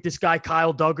 I think this guy,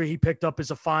 Kyle Duggar, he picked up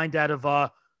as a find out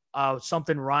of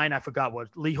something Ryan. I forgot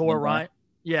what. Lehor Ryan.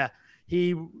 Yeah.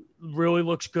 He really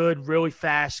looks good, really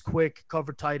fast, quick,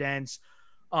 cover tight ends.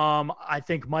 I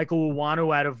think Michael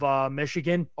Uwanu out of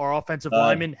Michigan, our offensive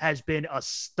lineman, has been a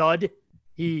stud.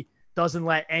 He doesn't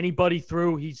let anybody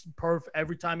through. He's perfect.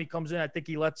 Every time he comes in, I think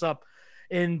he lets up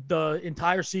in the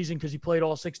entire season because he played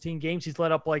all 16 games. He's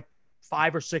let up like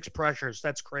 5 or 6 pressures.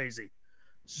 That's crazy.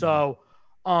 So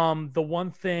the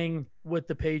one thing with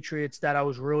the Patriots that I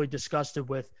was really disgusted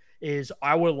with is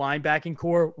our linebacking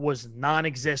core was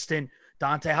non-existent.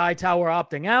 Dante Hightower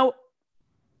opting out.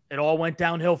 It all went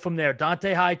downhill from there.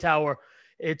 Dante Hightower,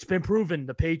 it's been proven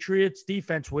the Patriots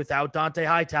defense without Dante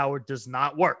Hightower does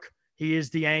not work. He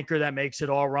is the anchor that makes it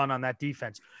all run on that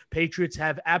defense. Patriots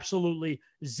have absolutely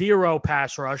zero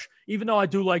pass rush, even though I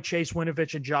do like Chase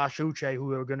Winovich and Josh Uche,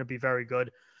 who are going to be very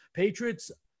good.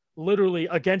 Patriots literally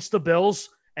against the Bills,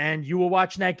 and you were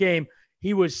watching that game,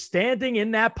 he was standing in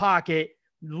that pocket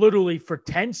literally for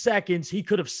 10 seconds. He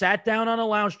could have sat down on a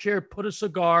lounge chair, put a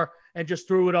cigar, and just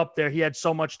threw it up there. He had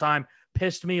so much time.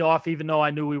 Pissed me off, even though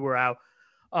I knew we were out.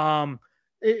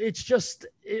 It's just,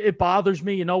 it bothers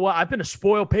me. You know what? I've been a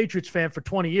spoiled Patriots fan for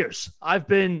 20 years.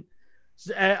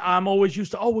 I'm always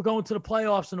used to, we're going to the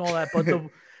playoffs and all that. But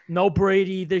no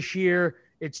Brady this year.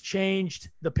 It's changed.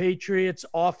 The Patriots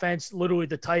offense, literally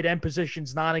the tight end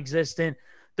position's non-existent.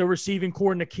 The receiving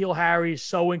core, N'Keal Harry, is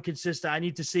so inconsistent. I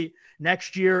need to see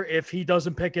next year if he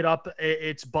doesn't pick it up,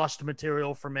 it's bust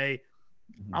material for me.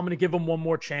 Mm-hmm. I'm going to give him one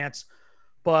more chance.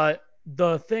 But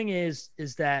the thing is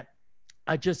that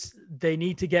they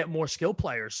need to get more skill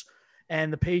players.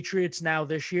 And the Patriots now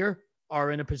this year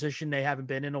are in a position they haven't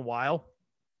been in a while.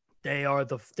 They have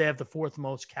the 4th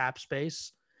most cap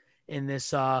space in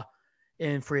this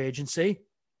in free agency.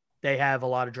 They have a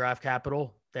lot of draft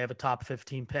capital. They have a top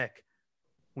 15 pick.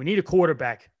 We need a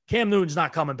quarterback. Cam Newton's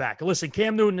not coming back. Listen,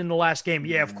 Cam Newton in the last game,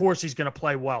 of course he's going to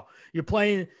play well. You're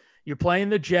playing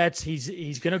the Jets.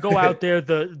 He's going to go out there.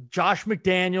 The Josh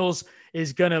McDaniels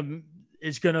is going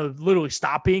to literally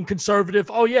stop being conservative.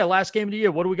 Oh yeah, last game of the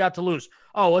year. What do we got to lose?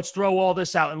 Oh, let's throw all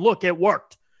this out. And look, it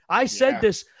worked. I said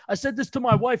this to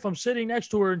my wife. I'm sitting next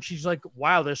to her and she's like,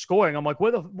 "Wow, they're scoring." I'm like,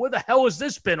 "Where the hell has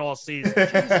this been all season?"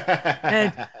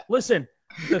 And listen,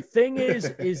 the thing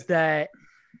is that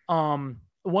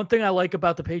one thing I like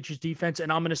about the Patriots defense,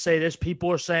 and I'm going to say this,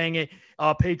 people are saying it.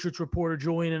 Patriots reporter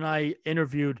Julian and I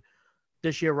interviewed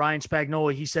this year, Ryan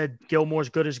Spagnuolo. He said Gilmore's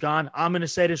good as gone. I'm going to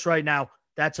say this right now.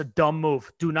 That's a dumb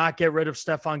move. Do not get rid of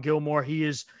Stephon Gilmore.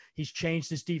 He's changed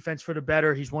his defense for the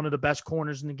better. He's one of the best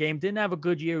corners in the game. Didn't have a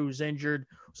good year. He was injured.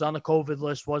 Was on the COVID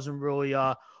list. Wasn't really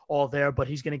all there, but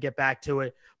he's going to get back to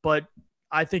it. But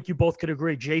I think you both could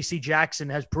agree. J.C. Jackson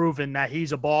has proven that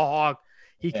he's a ball hog.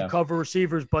 He can cover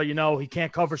receivers, but, he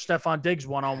can't cover Stephon Diggs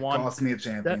one-on-one. Cost me a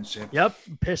championship. Yep,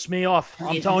 pissed me off.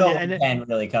 I'm telling you. And can't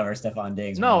really cover Stephon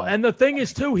Diggs. No, and the thing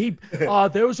is, too,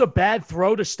 there was a bad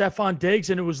throw to Stephon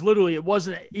Diggs, and it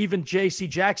wasn't even J.C.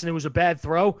 Jackson. It was a bad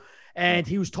throw, and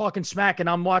he was talking smack, and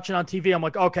I'm watching on TV. I'm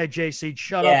like, okay, J.C.,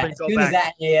 shut up and go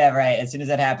back. As soon as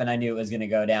that happened, I knew it was going to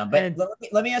go down. But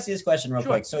let me ask you this question real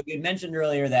quick. So you had mentioned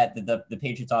earlier that the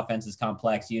Patriots offense is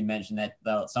complex. You had mentioned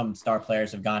that some star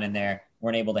players have gone in there,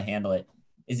 weren't able to handle it.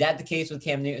 Is that the case with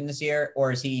Cam Newton this year,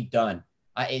 or is he done?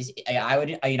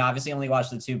 Obviously only watched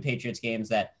the 2 Patriots games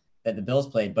that the Bills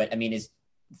played, but is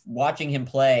watching him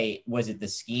play, was it the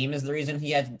scheme is the reason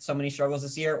he had so many struggles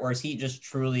this year, or is he just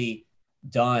truly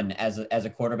done as a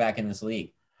quarterback in this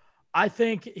league? I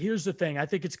think here's the thing. I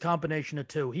think it's a combination of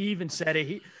 2. He even said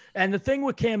it. And the thing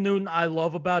with Cam Newton I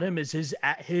love about him is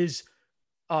his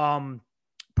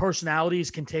personality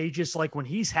is contagious. Like when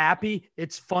he's happy,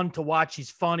 it's fun to watch. He's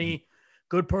funny,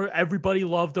 everybody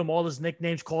loved him. All his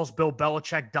nicknames, calls Bill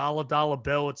Belichick Dollar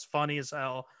Bill. It's funny as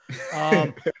hell.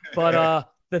 But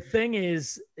the thing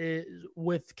is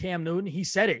with Cam Newton, he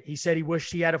said it. He said he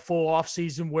wished he had a full off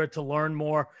season where to learn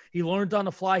more. He learned on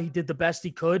the fly. He did the best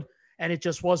he could, and it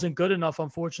just wasn't good enough,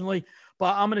 unfortunately.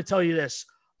 But I'm going to tell you this.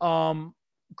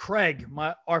 Craig,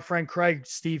 our friend Craig,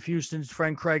 Steve Houston's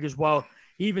friend Craig as well,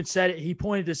 he even said it. He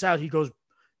pointed this out. He goes,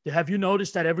 have you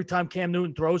noticed that every time Cam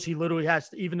Newton throws, he literally has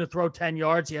to, even to throw 10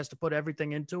 yards, he has to put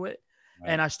everything into it.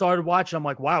 Right. And I started watching. I'm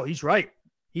like, wow, he's right.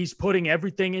 He's putting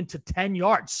everything into 10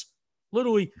 yards.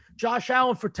 Literally, Josh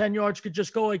Allen for 10 yards could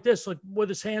just go like this, like with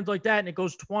his hands like that, and it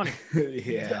goes 20.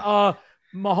 Yeah.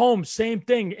 Mahomes, same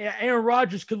thing. Aaron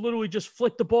Rodgers could literally just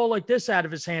flick the ball like this out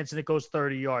of his hands, and it goes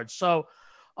 30 yards. So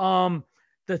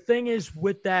the thing is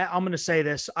with that, I'm going to say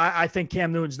this. I think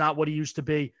Cam Newton's not what he used to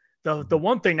be. The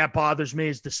one thing that bothers me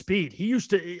is the speed.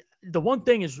 The one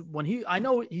thing is I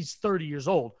know he's 30 years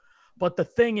old, but the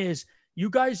thing is, you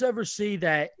guys ever see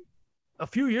that a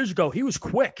few years ago, he was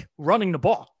quick running the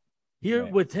ball. Here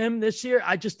with him this year,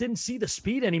 I just didn't see the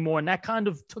speed anymore, and that kind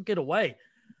of took it away.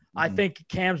 I think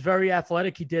Cam's very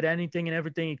athletic. He did anything and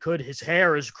everything he could. His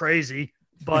hair is crazy,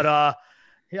 but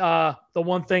the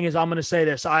one thing is, I'm going to say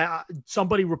this.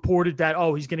 Somebody reported that,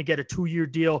 he's going to get a 2-year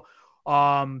deal,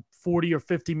 40 or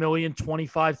 50 million,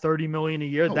 25, 30 million a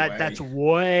year. That's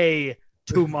way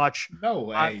too much. No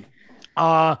way.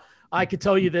 I could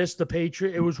tell you this,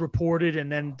 it was reported,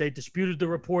 and then they disputed the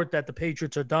report that the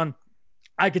Patriots are done.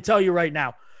 I could tell you right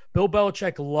now, Bill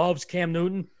Belichick loves Cam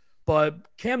Newton, but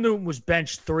Cam Newton was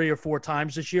benched 3 or 4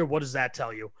 times this year. What does that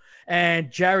tell you?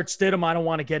 And Jarrett Stidham, I don't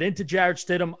want to get into Jarrett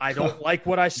Stidham. I don't like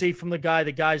what I see from the guy.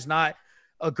 The guy's not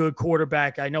a good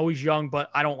quarterback. I know he's young, but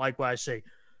I don't like what I see.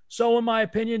 So in my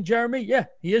opinion, Jeremy,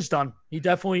 he is done. He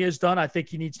definitely is done. I think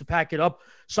he needs to pack it up.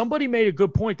 Somebody made a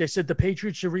good point. They said the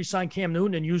Patriots should re-sign Cam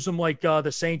Newton and use him like the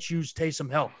Saints used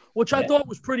Taysom Hill, which I thought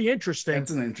was pretty interesting.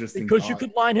 That's an interesting because thought. You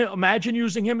could line him. Imagine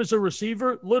using him as a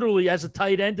receiver, literally as a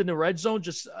tight end in the red zone.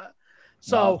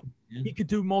 He could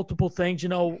do multiple things.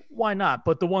 Why not?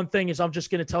 But the one thing is, I'm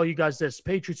just going to tell you guys this: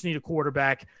 Patriots need a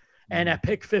quarterback, and at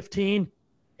pick 15,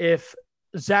 if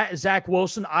Zach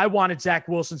Wilson. I wanted Zach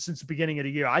Wilson since the beginning of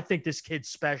the year. I think this kid's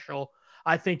special.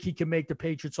 I think he can make the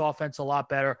Patriots offense a lot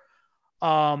better.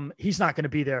 He's not going to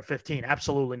be there at 15.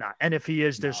 Absolutely not. And if he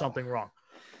is, there's something wrong.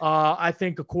 I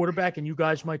think a quarterback, and you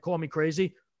guys might call me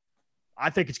crazy, I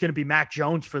think it's going to be Mac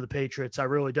Jones for the Patriots. I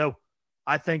really do.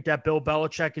 I think that Bill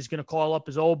Belichick is going to call up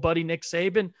his old buddy Nick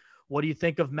Saban. What do you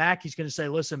think of Mac? He's going to say,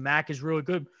 listen, Mac is really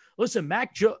good. Listen,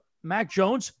 Mac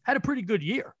Jones had a pretty good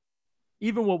year,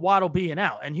 even with Waddle being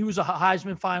out. And he was a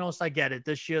Heisman finalist. I get it.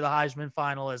 This year, the Heisman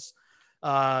finalists,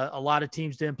 a lot of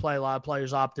teams didn't play. A lot of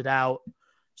players opted out.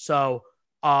 So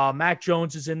Mac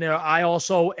Jones is in there. I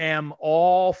also am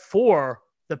all for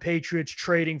the Patriots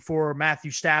trading for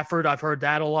Matthew Stafford. I've heard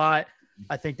that a lot.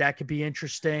 I think that could be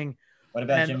interesting. What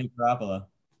about Jimmy Garoppolo?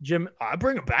 I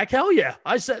bring him back. Hell yeah.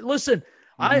 I said, listen,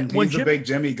 he's a big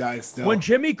Jimmy guy still. When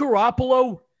Jimmy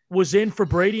Garoppolo was in for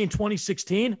Brady in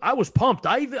 2016, I was pumped.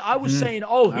 I was saying,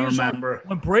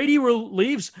 when Brady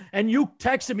leaves, and you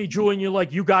texted me, Julian, you're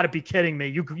like, you got to be kidding me.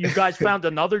 You guys found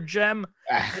another gem.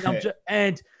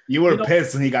 And you were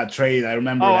pissed when he got traded. I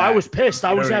remember. I was pissed.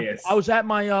 I was at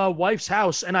my wife's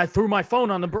house, and I threw my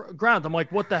phone on the ground. I'm like,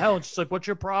 what the hell? And she's like, what's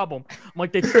your problem? I'm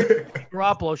like, they traded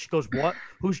Garoppolo. She goes, what?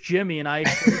 Who's Jimmy? And I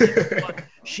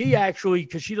She actually,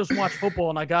 because she doesn't watch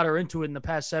football, and I got her into it in the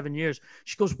past 7 years.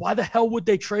 She goes, "Why the hell would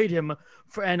they trade him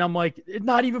for?" And I'm like,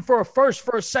 "Not even for a first,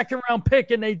 for a second round pick,"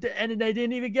 and they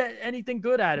didn't even get anything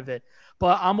good out of it.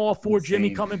 But I'm all for Jimmy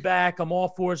coming back. I'm all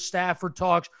for Stafford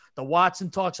talks, the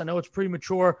Watson talks. I know it's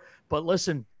premature, but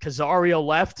listen, Casario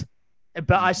left.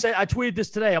 But I tweeted this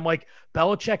today. I'm like,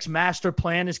 Belichick's master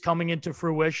plan is coming into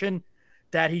fruition.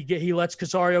 That he lets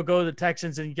Casario go to the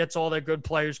Texans and he gets all their good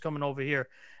players coming over here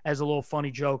as a little funny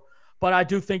joke. But I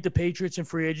do think the Patriots in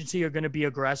free agency are going to be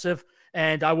aggressive,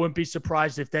 and I wouldn't be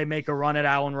surprised if they make a run at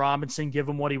Allen Robinson, give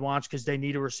him what he wants because they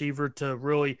need a receiver to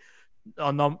really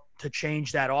to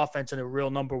change that offense and a real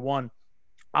number one.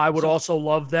 I would also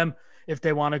love them if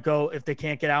they want to go, if they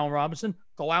can't get Allen Robinson,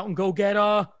 go out and go get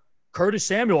Curtis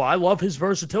Samuel. I love his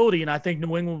versatility, and I think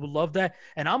New England would love that.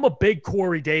 And I'm a big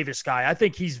Corey Davis guy. I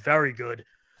think he's very good.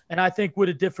 And I think with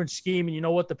a different scheme, and you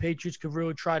know what, the Patriots could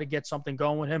really try to get something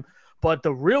going with him. But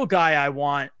the real guy I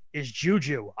want is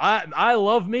Juju. I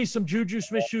love me some Juju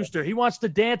Smith-Schuster. He wants to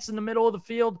dance in the middle of the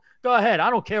field. Go ahead. I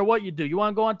don't care what you do. You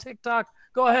want to go on TikTok?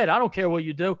 Go ahead. I don't care what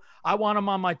you do. I want him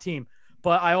on my team.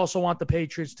 But I also want the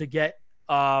Patriots to get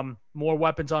more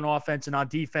weapons on offense, and on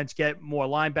defense get more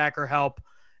linebacker help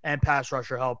and pass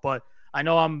rusher help. But I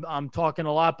know I'm talking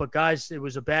a lot, but guys, it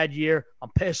was a bad year.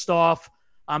 I'm pissed off.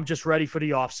 I'm just ready for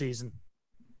the offseason.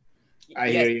 I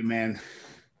hear you, man.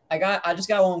 I just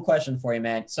got one question for you,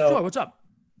 man. So sure, what's up?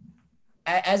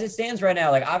 As it stands right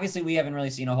now, like obviously we haven't really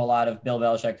seen a whole lot of Bill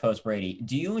Belichick post Brady.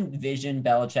 Do you envision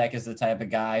Belichick as the type of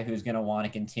guy who's going to want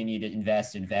to continue to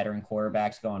invest in veteran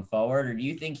quarterbacks going forward? Or do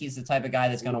you think he's the type of guy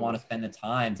that's going to want to spend the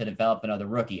time to develop another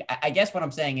rookie? I guess what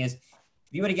I'm saying is, if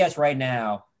you were to guess right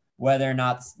now whether or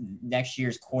not next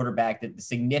year's quarterback, that the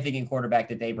significant quarterback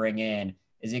that they bring in,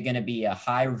 is it going to be a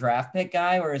high draft pick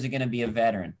guy or is it going to be a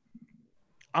veteran?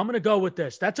 I'm going to go with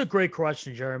this. That's a great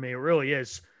question, Jeremy. It really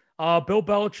is. Bill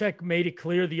Belichick made it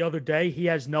clear the other day he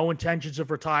has no intentions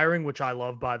of retiring, which I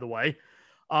love, by the way.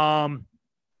 The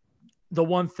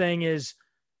one thing is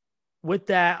with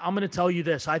that, I'm going to tell you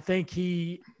this. I think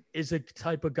he is a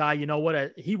type of guy, you know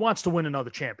what? He wants to win another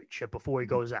championship before he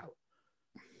goes out.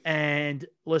 And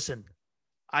listen,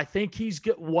 I think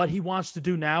what he wants to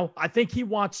do now. I think he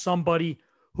wants somebody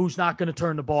who's not going to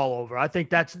turn the ball over. I think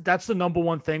that's the number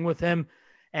one thing with him.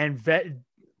 And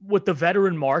with the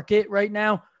veteran market right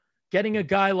now, getting a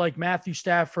guy like Matthew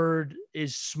Stafford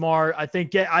is smart. I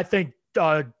think Bill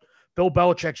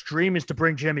Belichick's dream is to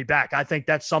bring Jimmy back. I think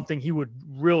that's something he would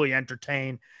really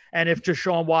entertain. And if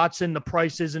Deshaun Watson, the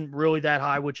price isn't really that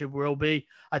high, which it will be,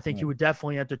 I think he would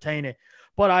definitely entertain it.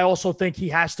 But I also think he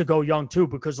has to go young too,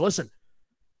 because listen,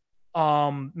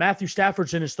 Matthew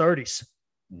Stafford's in his 30s.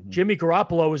 Mm-hmm. Jimmy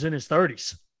Garoppolo is in his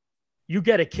 30s. You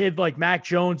get a kid like Mac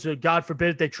Jones, God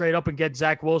forbid they trade up and get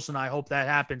Zach Wilson. I hope that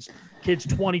happens. Kid's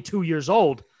 22 years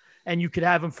old, and you could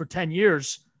have him for 10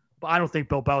 years. But I don't think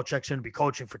Bill Belichick's going to be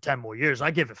coaching for 10 more years.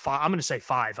 I give it 5. I'm going to say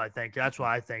 5, I think. That's what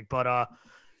I think. But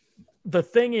the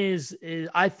thing is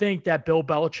I think that Bill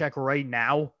Belichick right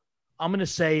now, I'm going to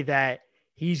say that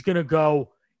he's going to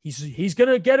go – he's going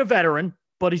to get a veteran,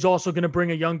 but he's also going to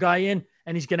bring a young guy in,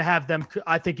 and he's going to have them –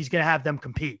 I think he's going to have them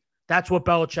compete. That's what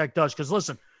Belichick does. Because,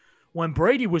 listen, when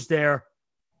Brady was there,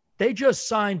 they just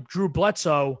signed Drew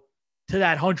Bledsoe to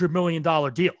that $100 million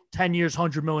deal, 10 years,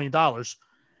 $100 million.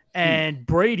 And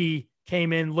Brady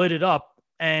came in, lit it up.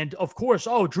 And, of course,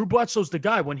 Drew Bledsoe's the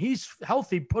guy. When he's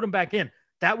healthy, put him back in.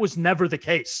 That was never the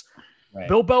case. Right.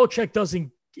 Bill Belichick doesn't,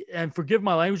 and forgive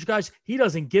my language, guys, he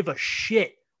doesn't give a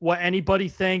shit what anybody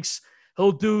thinks.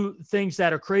 He'll do things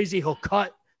that are crazy. He'll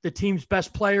cut the team's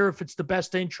best player if it's the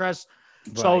best interest.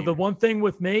 Right. So the one thing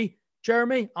with me,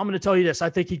 Jeremy, I'm going to tell you this. I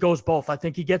think he goes both. I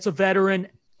think he gets a veteran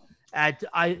and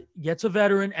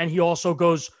he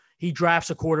also he drafts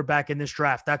a quarterback in this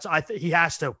draft. He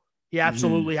has to. He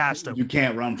absolutely has to. You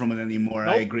can't run from it anymore.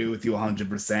 Nope. I agree with you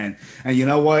 100%. And you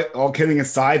know what? All kidding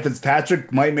aside,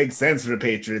 Fitzpatrick might make sense for the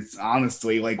Patriots.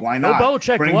 Honestly, like why not? Bill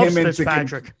Belichick loves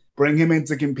Fitzpatrick. Bring him in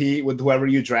to compete with whoever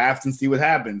you draft and see what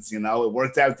happens. You know, it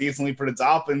worked out decently for the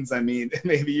Dolphins. I mean,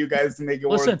 maybe you guys can make it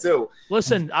work too.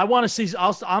 Listen, I want to see.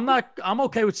 I'm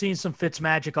okay with seeing some Fitz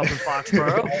magic up in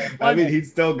Foxborough. I mean, he's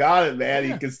still got it, man.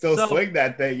 He can still swing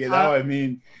that thing. You know, I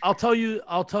mean, I'll tell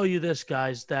you this,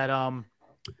 guys, that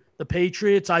the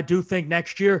Patriots, I do think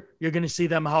next year you're going to see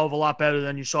them a hell of a lot better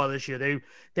than you saw this year.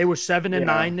 They were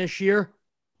 7-9 this year,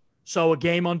 so a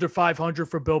game under 500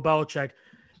 for Bill Belichick.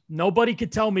 Nobody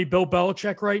could tell me Bill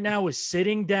Belichick right now is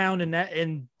sitting down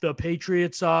in the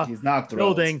Patriots he's not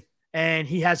building, and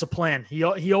he has a plan.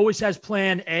 He always has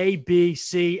plan A, B,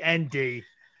 C, and D.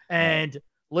 And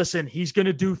listen, he's going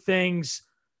to do things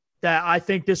that I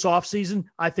think this offseason,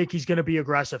 I think he's going to be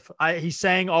aggressive. He's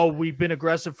saying, oh, we've been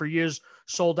aggressive for years,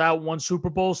 sold out, won Super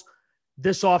Bowls.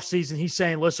 This offseason, he's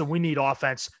saying, listen, we need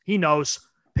offense. He knows.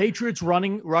 Patriots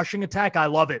rushing attack, I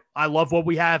love it. I love what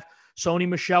we have. Sony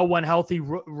Michel, when healthy,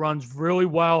 runs really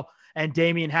well, and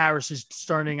Damian Harris is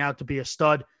turning out to be a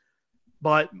stud.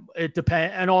 But it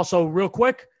depends. And also, real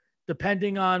quick,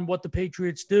 depending on what the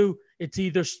Patriots do, it's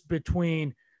either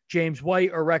between James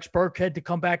White or Rex Burkhead to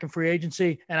come back in free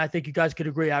agency. And I think you guys could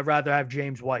agree I'd rather have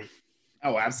James White.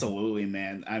 Oh, absolutely,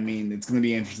 man. I mean, it's going to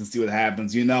be interesting to see what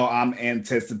happens. I'm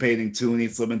anticipating Thuney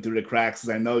slipping through the cracks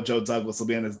because I know Joe Douglas will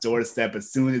be on his doorstep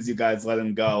as soon as you guys let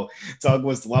him go.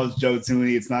 Douglas loves Joe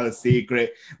Thuney. It's not a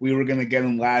secret. We were going to get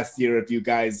him last year if you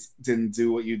guys didn't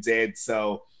do what you did.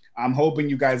 So I'm hoping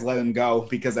you guys let him go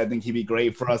because I think he'd be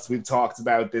great for us. We've talked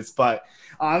about this, but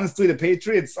honestly, the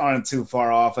Patriots aren't too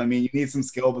far off. I mean, you need some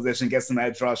skill position, get some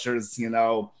edge rushers, figure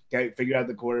out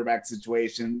the quarterback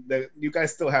situation. You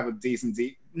guys still have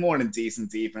a more than decent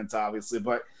defense, obviously,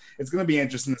 but it's going to be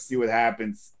interesting to see what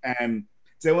happens. And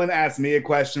Dylan asked me a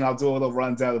question. I'll do a little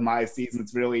rundown of my season.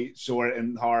 It's really short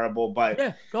and horrible, but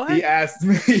yeah, go ahead.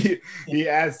 He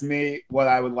asked me what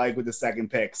I would like with the second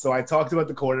pick. So I talked about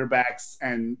the quarterbacks,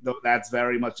 and that's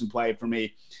very much in play for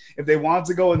me. If they want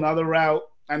to go another route,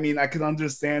 I mean, I could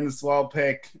understand the swell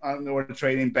pick or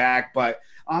trading back, but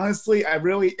honestly,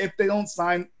 if they don't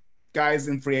sign guys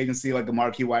in free agency like a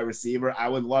marquee wide receiver, I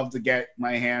would love to get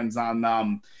my hands on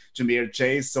Jahmyr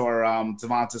Chase or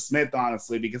Devonta Smith,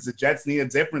 honestly, because the Jets need a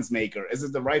difference maker. Is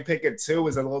it the right pick at 2?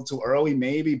 Is it a little too early?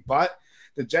 Maybe, but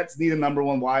the Jets need a number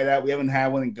 1 wideout. We haven't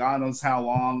had one in God knows how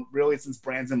long, really since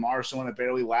Brandon Marshall, and it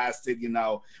barely lasted.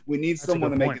 We need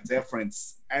someone to make a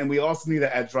difference, and we also need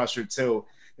an edge rusher too.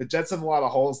 The Jets have a lot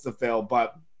of holes to fill,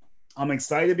 but I'm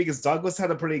excited because Douglas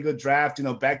had a pretty good draft.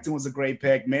 Becton was a great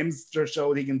pick. Mims just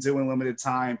showed he can do in limited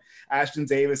time. Ashton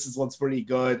Davis looks pretty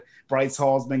good. Bryce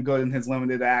Hall's been good in his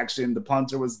limited action. The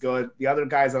punter was good. The other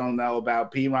guys I don't know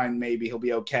about. Pirine, maybe he'll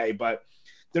be okay. But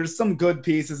there's some good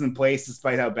pieces in place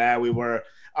despite how bad we were.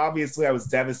 Obviously, I was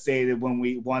devastated when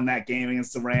we won that game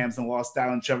against the Rams and lost out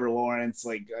on Trevor Lawrence.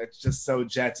 It's just so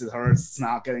Jets. It hurts. It's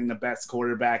not getting the best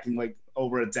quarterback in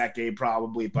over a decade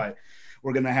probably. But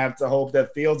we're going to have to hope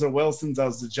that Fields or Wilson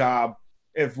does the job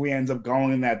if we end up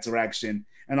going in that direction.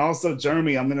 And also,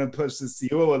 Jeremy, I'm going to push this to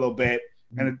you a little bit,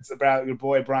 and it's about your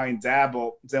boy Brian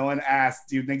Dabble. Dylan asked,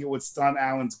 do you think it would stunt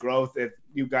Allen's growth if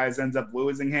you guys end up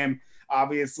losing him?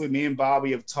 Obviously, me and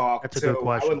Bobby have talked. That's a good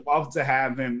question. I would love to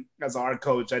have him as our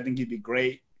coach. I think he'd be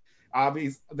great.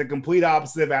 Obviously, the complete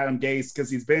opposite of Adam Gase because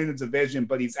he's been in the division,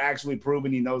 but he's actually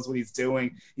proven he knows what he's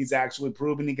doing. He's actually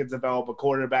proven he can develop a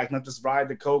quarterback, not just ride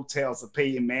the coattails of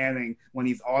Peyton Manning when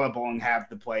he's audibling half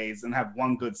the plays and have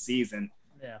one good season.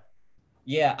 Yeah.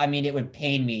 Yeah, I mean, it would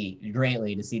pain me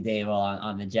greatly to see Dable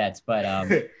on the Jets, but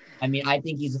I mean, I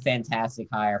think he's a fantastic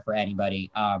hire for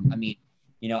anybody. I mean,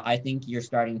 I think you're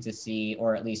starting to see,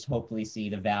 or at least hopefully see,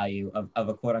 the value of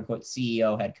a quote-unquote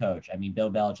CEO head coach. I mean,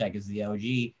 Bill Belichick is the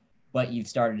OG, but you've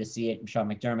started to see it. Sean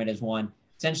McDermott is one.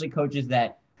 Essentially, coaches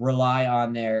that rely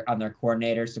on their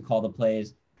coordinators to call the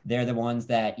plays. They're the ones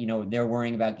that, they're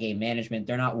worrying about game management.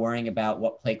 They're not worrying about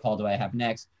what play call do I have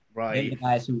next. Right. They're the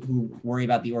guys who worry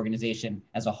about the organization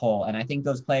as a whole. And I think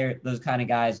those kind of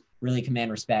guys really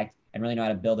command respect and really know how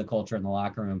to build a culture in the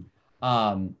locker room.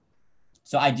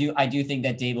 So I do think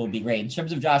that Dable will be great. In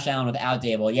terms of Josh Allen without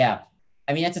Dable, yeah.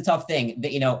 I mean, that's a tough thing.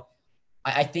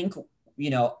 I think,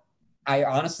 I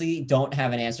honestly don't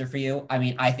have an answer for you. I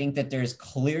mean, I think that there's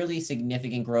clearly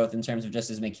significant growth in terms of just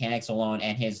his mechanics alone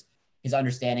and his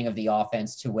understanding of the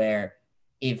offense, to where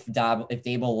if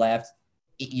Dable left,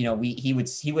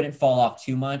 he wouldn't fall off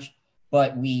too much,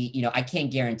 but I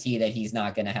can't guarantee that he's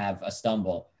not going to have a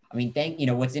stumble. I mean,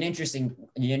 what's an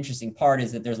interesting part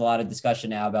is that there's a lot of discussion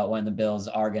now about when the Bills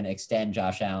are going to extend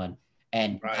Josh Allen.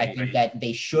 And right. I think that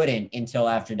they shouldn't until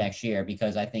after next year,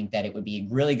 because I think that it would be a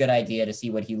really good idea to see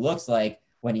what he looks like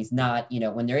when he's not,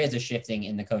 when there is a shifting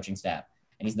in the coaching staff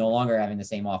and he's no longer having the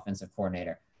same offensive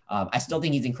coordinator. I still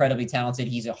think he's incredibly talented.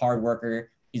 He's a hard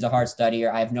worker. He's a hard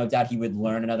studier. I have no doubt he would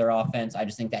learn another offense. I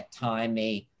just think that time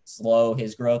may slow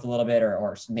his growth a little bit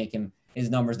or make his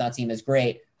numbers not seem as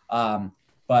great.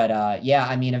 But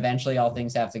I mean, eventually all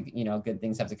things have to, good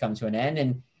things have to come to an end.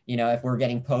 And, if we're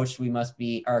getting poached,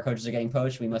 our coaches are getting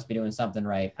poached, we must be doing something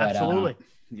right. But, absolutely.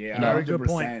 Yeah. Very good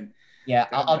point. Yeah.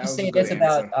 I'll just say this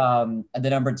about the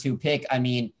number 2 pick. I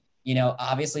mean,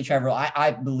 obviously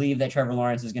I believe that Trevor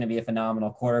Lawrence is going to be a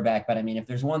phenomenal quarterback. But I mean, if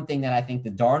there's one thing that I think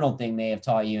the Darnold thing may have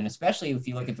taught you, and especially if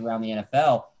you look at around the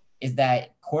NFL, is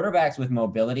that quarterbacks with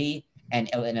mobility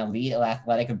and an elite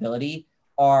athletic ability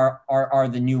are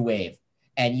the new wave.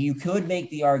 And you could make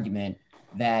the argument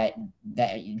that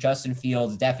Justin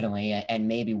Fields definitely and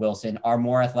maybe Wilson are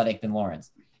more athletic than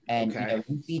Lawrence. And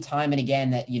you see time and again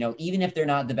that, even if they're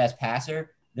not the best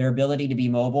passer, their ability to be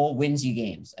mobile wins you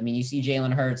games. I mean, you see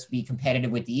Jalen Hurts be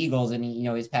competitive with the Eagles, and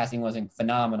his passing wasn't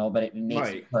phenomenal, but it makes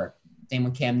it work. Same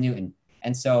with Cam Newton.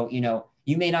 And so,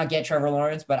 you may not get Trevor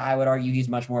Lawrence, but I would argue he's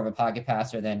much more of a pocket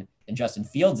passer than Justin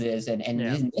Fields is. And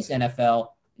in this NFL,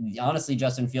 honestly,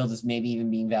 Justin Fields is maybe even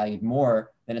being valued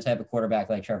more than a type of quarterback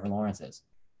like Trevor Lawrence is.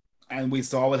 And we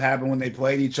saw what happened when they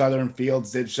played each other, and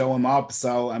Fields did show him up.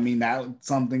 So, I mean, that's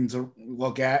something to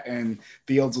look at. And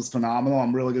Fields was phenomenal.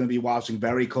 I'm really going to be watching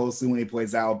very closely when he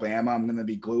plays Alabama. I'm going to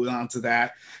be glued onto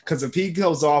that. Because if he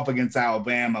goes off against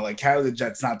Alabama, like, how do the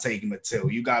Jets not take him at 2?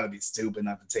 You got to be stupid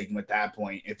not to take him at that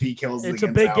point. If he kills it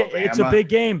against Alabama. It's a big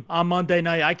game on Monday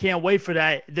night. I can't wait for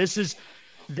that.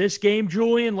 This game,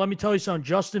 Julian, let me tell you something.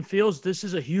 Justin Fields, this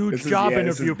is a huge job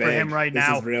interview for him right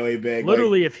now. This is really big.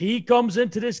 Literally, if he comes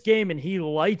into this game and he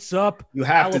lights up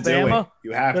Alabama,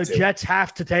 the Jets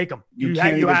have to take him. You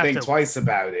can't even think twice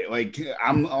about it. Like,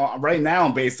 right now,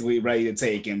 I'm basically ready to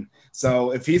take him.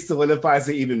 So if he solidifies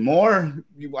it even more,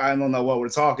 I don't know what we're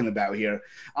talking about here.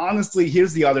 Honestly,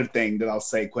 here's the other thing that I'll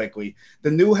say quickly.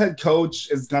 The new head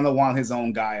coach is going to want his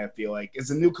own guy, I feel like. Is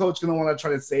the new coach going to want to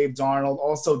try to save Darnold?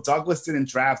 Also, Douglas didn't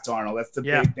draft Darnold. That's the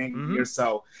big thing here.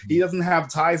 So he doesn't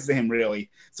have ties to him, really.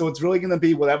 So it's really going to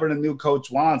be whatever the new coach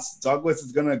wants. Douglas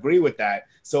is going to agree with that.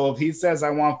 So if he says, I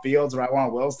want Fields or I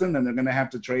want Wilson, then they're going to have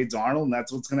to trade Darnold, and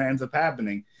that's what's going to end up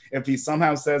happening. If he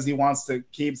somehow says he wants to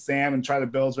keep Sam and try to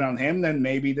build around him, then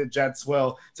maybe the Jets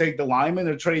will take the lineman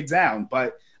or trade down.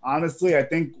 But honestly, I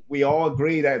think we all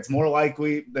agree that it's more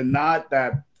likely than not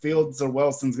that Fields or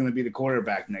Wilson's going to be the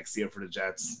quarterback next year for the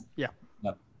Jets. Yeah.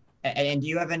 Yep. And do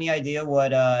you have any idea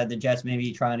what the Jets may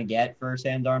be trying to get for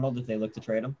Sam Darnold if they look to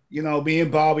trade him? Me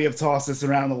and Bobby have tossed this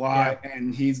around a lot,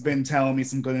 and he's been telling me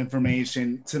some good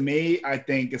information. To me, I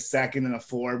think a second and a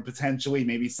 4, potentially,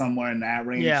 maybe somewhere in that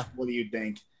range. Yeah. What do you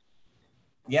think?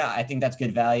 Yeah, I think that's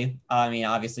good value. I mean,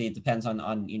 obviously it depends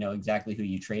on exactly who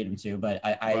you trade him to, but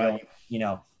I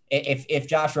don't, if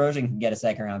Josh Rosen can get a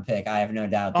second round pick, I have no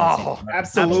doubt.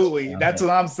 Absolutely. That's what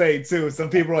I'm saying too. Some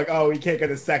people are like, oh, he can't get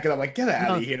a second. I'm like, get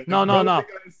out of here. No. A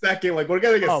second. Like, we're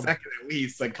going to get a second at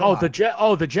least. Like,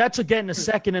 the Jets are getting a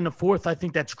second and a 4th. I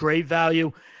think that's great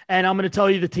value. And I'm going to tell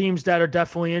you the teams that are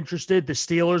definitely interested. The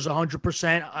Steelers,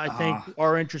 100%, I think,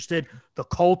 are interested. The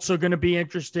Colts are going to be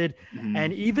interested.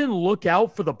 And even look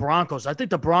out for the Broncos. I think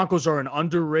the Broncos are an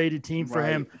underrated team for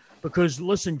him because,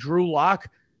 listen, Drew Lock,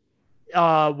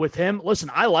 with him,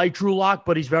 listen, I like Drew Lock,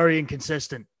 but he's very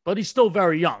inconsistent. But he's still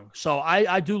very young. So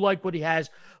I do like what he has.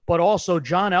 But also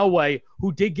John Elway,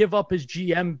 who did give up his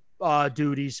GM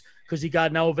duties because he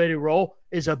got an elevated role,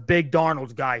 is a big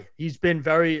Darnold guy. He's been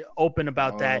very open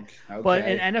about that. Okay. But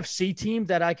an NFC team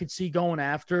that I could see going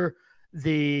after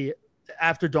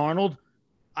Darnold,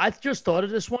 I just thought of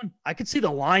this one. I could see the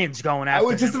Lions going after I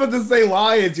was just about to say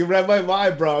Lions. You read my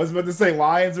mind, bro. I was about to say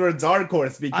Lions are a dark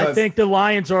horse because I think the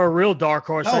Lions are a real dark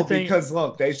horse. No, because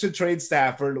look, they should trade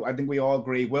Stafford. I think we all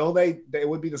agree. Will they? It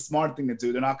would be the smart thing to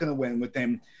do. They're not going to win with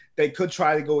him. They could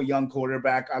try to go a young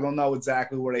quarterback. I don't know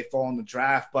exactly where they fall in the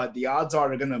draft, but the odds are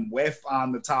they're going to whiff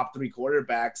on the top 3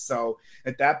 quarterbacks. So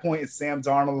at that point, is Sam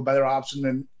Darnold a better option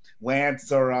than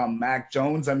Lance or Mac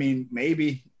Jones? I mean,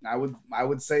 maybe. I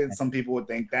would say that some people would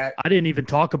think that. I didn't even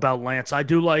talk about Lance. I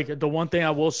do like the one thing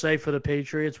I will say for the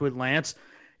Patriots with Lance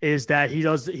is that he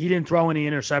didn't throw any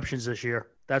interceptions this year.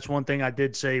 That's one thing I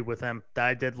did say with him that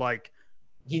I did like.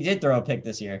 He did throw a pick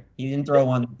this year. He didn't throw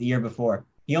one the year before.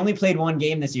 He only played 1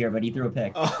 game this year, but he threw a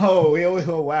pick. Oh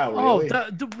wow!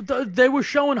 Really? They were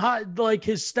showing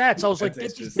his stats. I was like,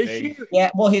 this year. Yeah,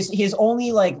 well, his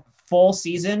only full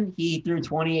season, he threw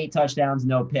 28 touchdowns,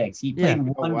 no picks. He played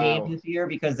one game this year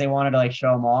because they wanted to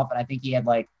show him off, and I think he had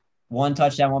 1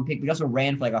 touchdown, 1 pick. But he also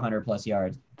ran for 100+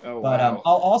 yards. But I'll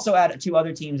also add 2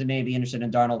 other teams that may be interested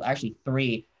in Darnold. Actually,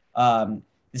 3. The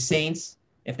Saints,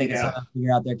 if they can somehow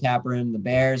figure out their cap room, the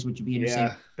Bears, which would be interesting,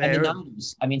 and the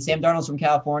Niners. I mean, Sam Darnold's from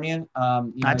California.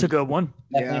 That's a good one.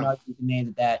 Definitely an argument to be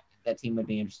made that team would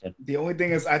be interested. The only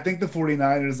thing is, I think the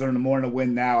 49ers are more in a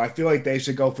win now. I feel like they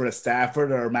should go for a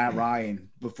Stafford or Matt Ryan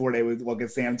before they would look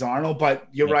at Sam Darnold. But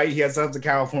you're right, he has the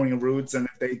California roots, and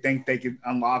if they think they could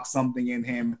unlock something in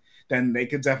him, then they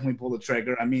could definitely pull the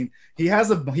trigger. I mean, he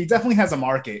definitely has a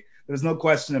market. There's no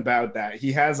question about that.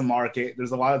 He has a market.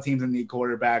 There's a lot of teams that need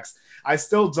quarterbacks. I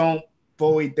still don't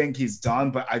fully think he's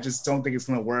done, but I just don't think it's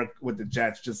going to work with the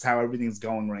Jets, just how everything's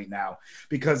going right now.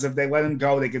 Because if they let him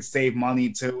go, they could save money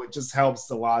too. It just helps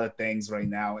a lot of things right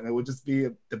now. And it would just be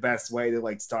the best way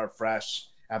to start fresh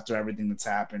after everything that's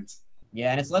happened.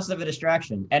 Yeah, and it's less of a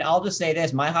distraction. And I'll just say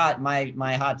this: my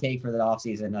hot take for the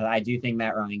offseason, I do think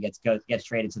Matt Ryan gets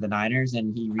traded to the Niners,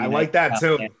 and I like that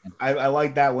too. I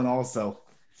like that one also.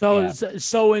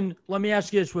 So let me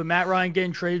ask you this: with Matt Ryan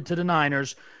getting traded to the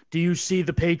Niners, do you see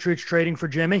the Patriots trading for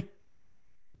Jimmy?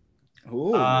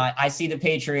 I see the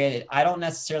Patriots. I don't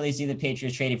necessarily see the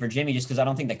Patriots trading for Jimmy just because I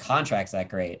don't think the contract's that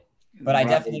great. But I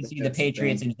definitely see the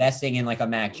Patriots investing in like a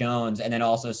Mac Jones and then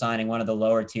also signing one of the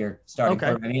lower tier starting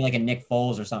quarterbacks, maybe like a Nick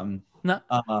Foles or something. No.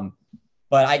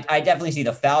 But I definitely see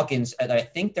the Falcons. I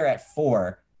think they're at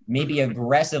 4, maybe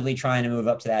aggressively trying to move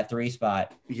up to that 3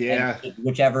 spot. Yeah.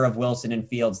 Whichever of Wilson and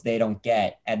Fields they don't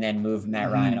get, and then move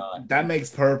Matt Ryan on. That makes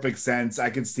perfect sense.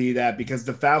 I can see that because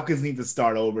the Falcons need to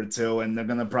start over too, and they're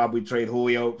gonna probably trade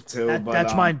Julio too.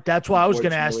 That's why I was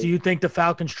gonna ask. Do you think the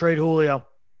Falcons trade Julio?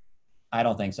 I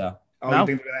don't think so. Oh, no? You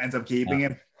think they're gonna end up keeping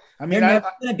him? I mean,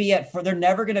 they're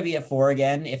never gonna be at 4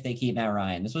 again if they keep Matt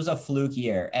Ryan. This was a fluke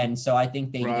year, and so I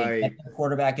think they get the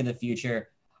quarterback of the future.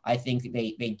 I think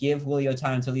they give Julio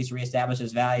time to at least reestablish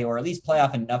his value, or at least play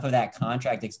off enough of that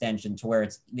contract extension to where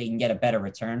they can get a better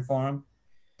return for him.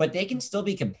 But they can still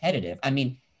be competitive. I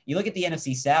mean, you look at the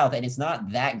NFC South, and it's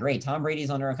not that great. Tom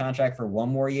Brady's under a contract for 1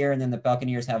 more year, and then the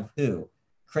Buccaneers have who?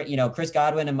 Chris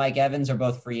Godwin and Mike Evans are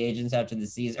both free agents after the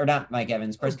season, or not Mike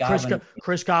Evans, Chris Godwin.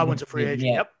 Chris Godwin's a free agent.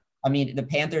 Yeah. Yep. I mean, the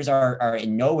Panthers are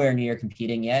in nowhere near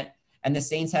competing yet, and the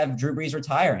Saints have Drew Brees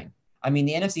retiring. I mean,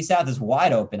 the NFC South is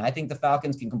wide open. I think the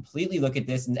Falcons can completely look at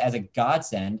this as a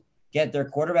godsend, get their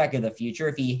quarterback of the future.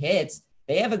 If he hits,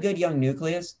 they have a good young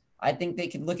nucleus. I think they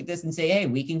can look at this and say, hey,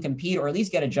 we can compete or at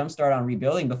least get a jump start on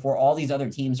rebuilding before all these other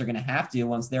teams are going to have to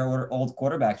once their old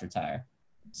quarterbacks retire.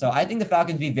 So I think the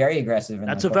Falcons be very aggressive.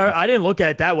 I didn't look at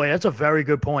it that way. That's a very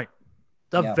good point.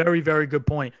 That's a very, very good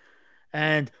point.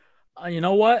 And you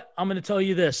know what? I'm going to tell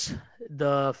you this.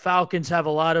 The Falcons have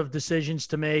a lot of decisions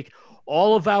to make.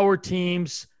 All of our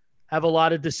teams have a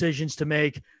lot of decisions to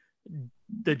make.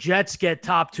 The Jets get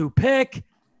top 2 pick.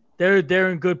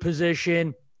 They're in good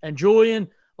position. And Julian,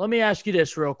 let me ask you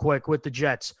this real quick with the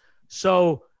Jets.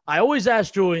 So I always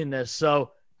ask Julian this.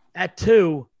 So at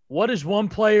 2, what is one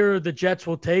player the Jets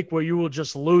will take where you will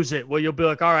just lose it, where you'll be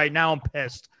like, all right, now I'm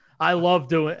pissed. I love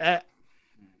doing it.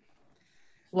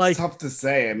 Like, it's tough to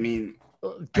say. I mean,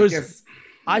 because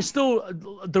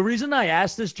the reason I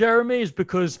asked this, Jeremy, is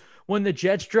because when the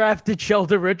Jets drafted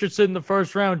Sheldon Richardson in the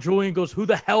first round, Julian goes, who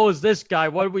the hell is this guy?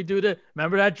 What did we do to –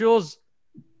 remember that, Jules?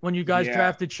 When you guys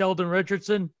drafted Sheldon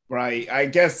Richardson? Right. I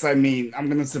guess, I mean, I'm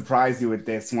going to surprise you with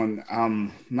this one.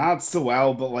 Not so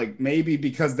well, but like maybe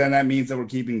because then that means that we're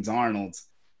keeping Darnold.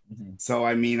 Mm-hmm. So,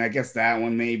 I mean, I guess that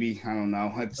one maybe. I don't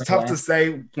know. It's tough to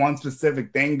say one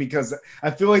specific thing because I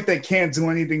feel like they can't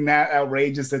do anything that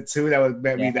outrageous at 2 that would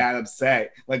make me that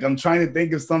upset. Like, I'm trying to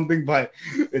think of something, but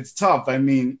it's tough. I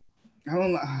mean, I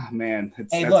don't know, man.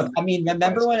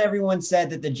 Remember when everyone said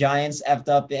that the Giants effed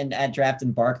up at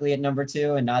drafting Barkley at number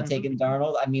 2 and not taking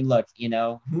Darnold? I mean, look, who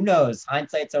knows?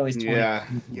 Hindsight's always 20. Yeah,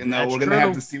 we're gonna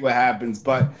have to see what happens.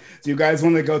 But do you guys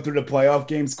want to go through the playoff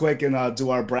games quick and do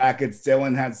our brackets?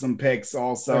 Dylan had some picks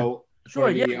also.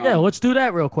 Sure. Yeah. Let's do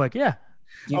that real quick. Yeah.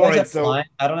 Do you guys have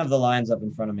I don't have the lines up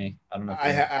in front of me. I don't know. I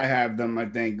have them. I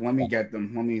think. Let me get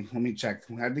them. Let me check.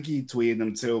 I think he tweeted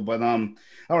them too. But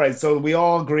all right. So we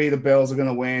all agree the Bills are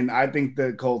gonna win. I think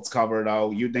the Colts cover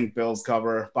though. You think Bills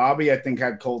cover? Bobby, I think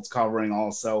had Colts covering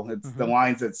also. It's the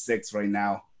line's at 6 right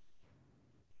now.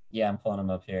 Yeah, I'm pulling them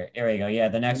up here. Here we go. Yeah,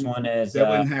 the next one is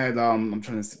Dylan had. I'm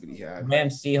trying to see what he had.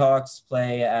 Rams Seahawks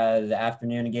play the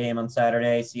afternoon game on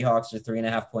Saturday. Seahawks are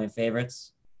 3.5-point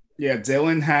favorites. Yeah,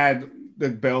 Dylan had the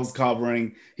Bills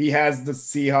covering. He has the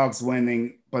Seahawks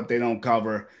winning, but they don't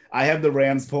cover. I have the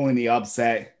Rams pulling the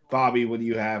upset. Bobby, what do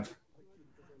you have?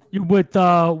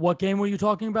 What game were you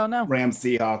talking about now? Rams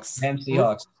Seahawks.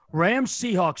 Rams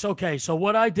Seahawks. Okay, so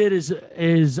what I did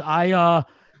is I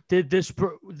did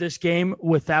this game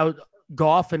without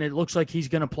Goff, and it looks like he's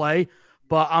going to play,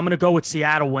 but I'm going to go with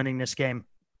Seattle winning this game.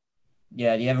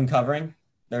 Yeah, do you have them covering?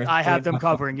 I have them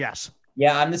covering, yes.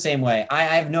 Yeah, I'm the same way. I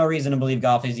have no reason to believe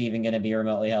Goff is even going to be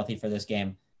remotely healthy for this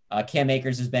game. Cam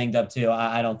Akers is banged up too.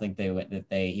 I don't think they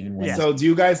even win. Yeah. So do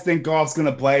you guys think Goff's going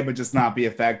to play but just not be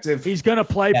effective? He's going to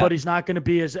play, but he's not going to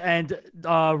be as – and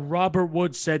Robert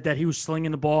Woods said that he was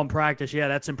slinging the ball in practice. Yeah,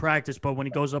 that's in practice, but when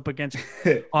he goes up against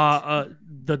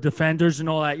the defenders and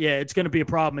all that, yeah, it's going to be a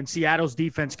problem. And Seattle's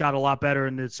defense got a lot better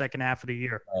in the second half of the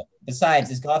year. Right.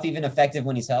 Besides, is Goff even effective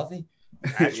when he's healthy?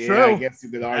 That's true. I guess you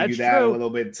could argue that a little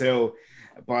bit too.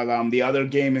 But the other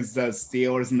game is the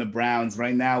Steelers and the Browns.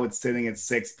 Right now it's sitting at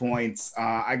 6 points.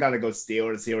 I got to go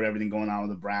Steelers here with everything going on with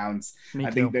the Browns.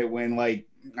 I think they win like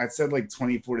I said like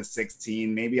 24-16.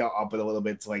 Maybe I'll up it a little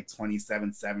bit to like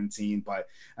 27-17. But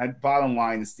at bottom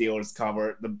line, the Steelers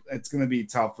cover. It's going to be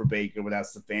tough for Baker without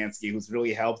Stefanski, who's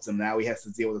really helped him. Now he has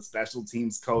to deal with a special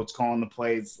teams coach calling the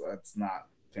plays. That's not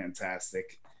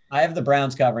fantastic. I have the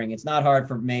Browns covering. It's not hard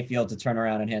for Mayfield to turn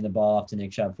around and hand the ball off to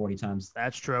Nick Chubb 40 times.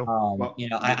 That's true.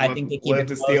 I think they keep it. What if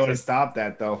the Steelers stop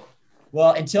that though?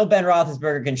 Well, until Ben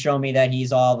Roethlisberger can show me that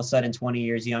he's all of a sudden 20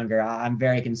 years younger, I'm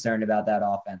very concerned about that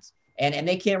offense. And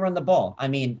they can't run the ball. I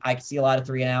mean, I see a lot of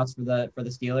 3-and-outs for the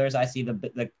Steelers. I see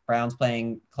the Browns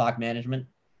playing clock management.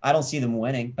 I don't see them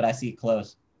winning, but I see it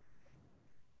close.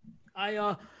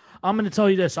 I'm going to tell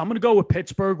you this. I'm going to go with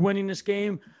Pittsburgh winning this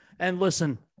game. And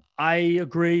listen, I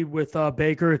agree with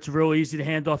Baker. It's real easy to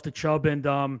hand off to Chubb and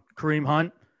Kareem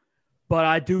Hunt. But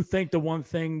I do think the one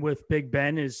thing with Big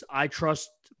Ben is I trust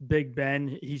Big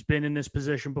Ben. He's been in this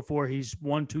position before. He's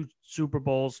won 2 Super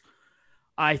Bowls.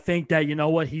 I think that, you know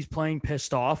what, he's playing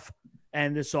pissed off,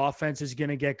 and this offense is going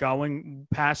to get going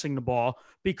passing the ball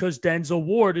because Denzel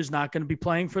Ward is not going to be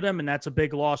playing for them, and that's a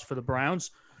big loss for the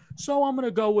Browns. So I'm going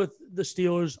to go with the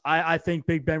Steelers. I think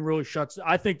Big Ben really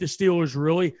I think the Steelers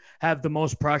really have the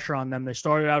most pressure on them. They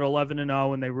started out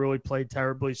 11-0, and they really played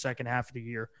terribly second half of the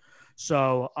year.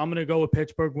 So I'm going to go with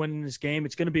Pittsburgh winning this game.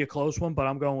 It's going to be a close one, but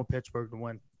I'm going with Pittsburgh to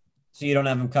win. So you don't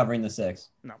have them covering the 6?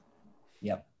 No.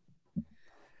 Yep.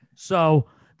 So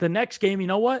the next game, you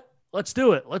know what? Let's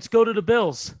do it. Let's go to the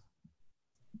Bills.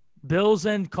 Bills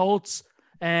and Colts.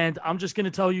 And I'm just going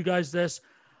to tell you guys this.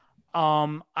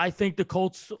 I think the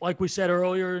Colts, like we said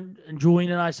earlier, and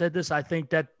Julian and I said this, I think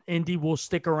that Indy will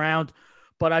stick around.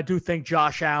 But I do think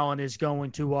Josh Allen is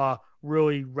going to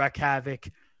really wreak havoc.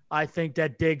 I think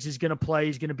that Diggs is going to play.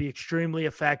 He's going to be extremely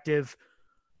effective.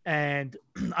 And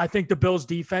I think the Bills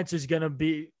defense is going to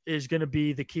be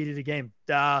the key to the game.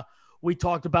 We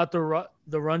talked about the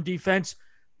run defense.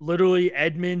 Literally,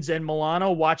 Edmonds and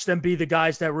Milano, watch them be the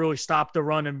guys that really stop the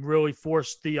run and really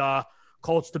force the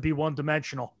Colts to be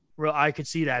one-dimensional. I could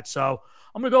see that. So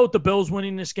I'm going to go with the Bills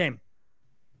winning this game.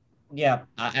 Yeah,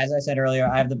 as I said earlier,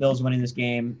 I have the Bills winning this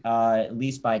game at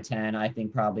least by 10. I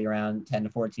think probably around 10 to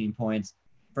 14 points.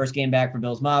 First game back for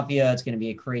Bills Mafia. It's going to be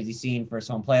a crazy scene, first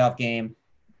home playoff game.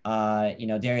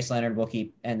 Darius Leonard will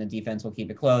keep, and the defense will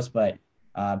keep it close, but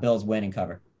Bills win and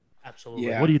cover. Absolutely.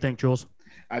 Yeah. What do you think, Jules?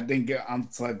 I think I'm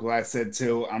like what I said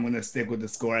too. I'm going to stick with the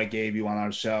score I gave you on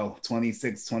our show.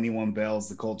 26-21 Bills.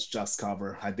 The Colts just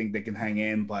cover. I think they can hang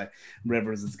in, but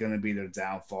Rivers is going to be their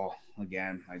downfall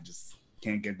again. I just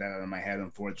can't get that out of my head,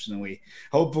 unfortunately.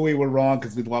 Hopefully we're wrong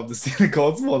because we'd love to see the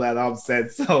Colts pull that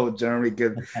upset so Jeremy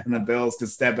and the Bills could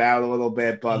step out a little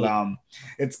bit. But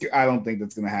I don't think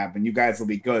that's going to happen. You guys will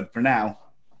be good for now.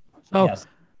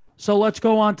 So let's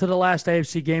go on to the last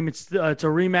AFC game. It's a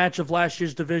rematch of last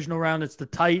year's divisional round. It's the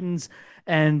Titans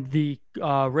and the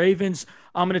Ravens.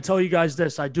 I'm going to tell you guys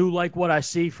this. I do like what I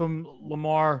see from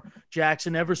Lamar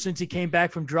Jackson ever since he came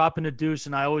back from dropping a deuce,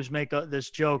 and I always make this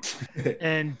joke.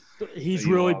 And he's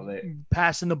really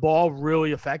passing the ball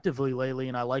really effectively lately,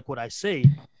 and I like what I see.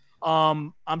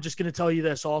 I'm just going to tell you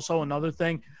this also. Another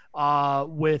thing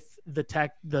with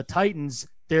the Titans,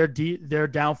 their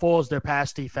downfall is their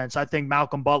pass defense. I think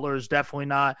Malcolm Butler is definitely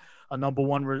not a number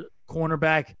one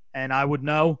cornerback, and I would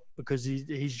know because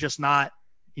he's just not.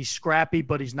 He's scrappy,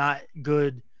 but he's not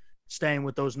good staying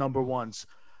with those number ones.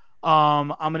 I'm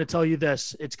going to tell you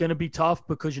this. It's going to be tough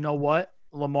because you know what?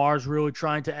 Lamar's really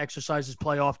trying to exercise his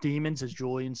playoff demons, as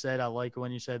Julian said. I like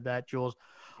when you said that, Jules.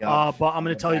 But I'm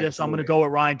going to tell you this. I'm going to go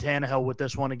with Ryan Tannehill with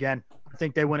this one again. I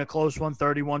think they win a close one,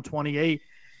 31-28,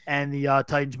 and the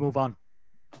Titans move on.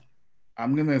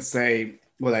 I'm going to say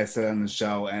what I said on the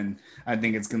show, and I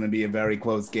think it's going to be a very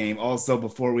close game. Also,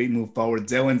 before we move forward,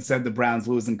 Dylan said the Browns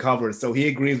lose and cover, so he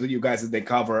agrees with you guys that they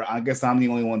cover. I guess I'm the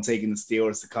only one taking the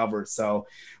Steelers to cover, so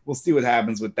we'll see what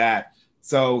happens with that.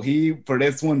 So for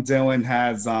this one, Dylan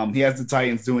has he has the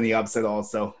Titans doing the upset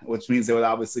also, which means they would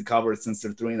obviously cover since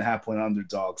they're 3.5-point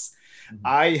underdogs. Mm-hmm.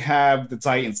 I have the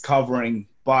Titans covering,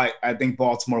 but I think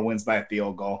Baltimore wins by a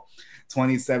field goal.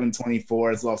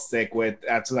 27-24 is what I'll stick with.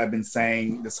 That's what I've been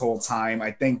saying this whole time. I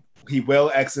think he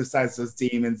will exercise those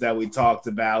demons that we talked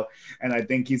about, and I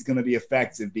think he's going to be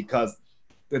effective because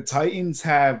the Titans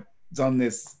have done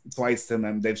this twice to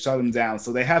them. They've shut them down.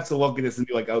 So they have to look at this and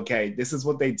be like, okay, this is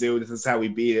what they do. This is how we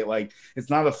beat it. Like, it's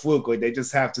not a fluke. Like, they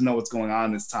just have to know what's going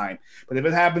on this time. But if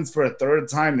it happens for a third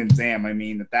time, then damn, I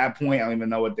mean, at that point, I don't even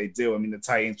know what they do. I mean, the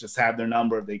Titans just have their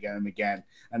number if they get them again.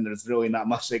 And there's really not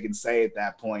much they can say at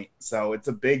that point. So it's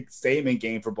a big statement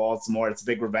game for Baltimore. It's a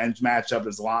big revenge matchup.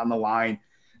 There's a lot on the line.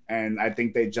 And I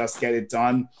think they just get it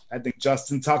done. I think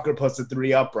Justin Tucker puts the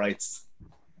 3 uprights.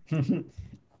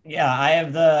 Yeah,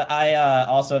 I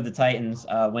also have the Titans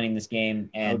winning this game,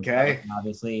 and Okay.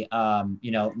 obviously,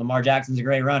 Lamar Jackson's a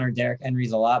great runner. Derrick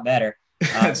Henry's a lot better.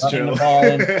 That's Running true. the ball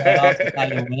in playoffs is how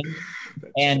you win.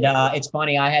 And it's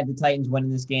funny, I had the Titans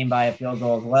winning this game by a field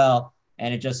goal as well,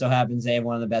 and it just so happens they have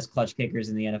one of the best clutch kickers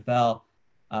in the NFL,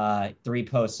 3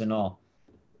 posts and all.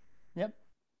 Yep,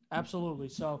 absolutely.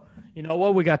 So, you know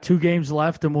what? We got 2 games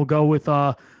left, and we'll go with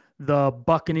the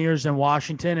Buccaneers and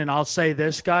Washington. And I'll say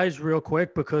this, guys, real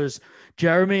quick, because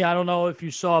Jeremy, I don't know if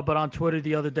you saw, but on Twitter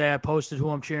the other day, I posted who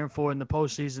I'm cheering for in the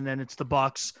postseason, and it's the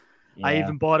Bucs. Yeah. I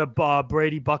even bought a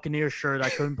Brady Buccaneer shirt. I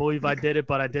couldn't believe I did it,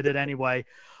 but I did it anyway.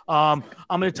 I'm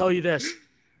going to tell you this.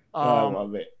 I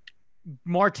love it.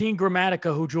 Martin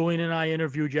Gramatica, who Julian and I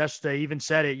interviewed yesterday, even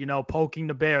said it, poking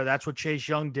the bear. That's what Chase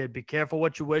Young did. Be careful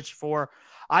what you wish for.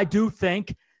 I do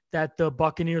think that the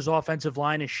Buccaneers offensive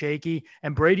line is shaky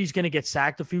and Brady's going to get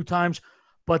sacked a few times,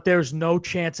 but there's no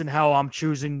chance in hell I'm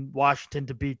choosing Washington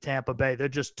to beat Tampa Bay. They're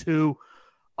just too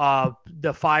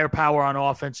the firepower on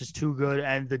offense is too good,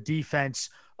 and the defense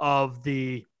of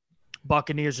the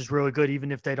Buccaneers is really good,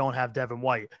 even if they don't have Devin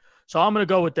White. So I'm going to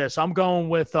go with this. I'm going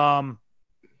with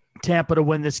Tampa to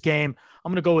win this game.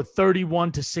 I'm going to go with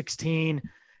 31-16,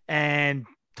 and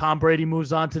Tom Brady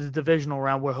moves on to the divisional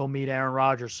round where he'll meet Aaron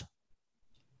Rodgers.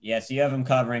 Yeah, so you have them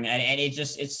covering, and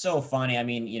it's so funny. I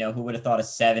mean, who would have thought a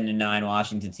 7-9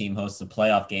 Washington team hosts a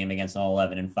playoff game against an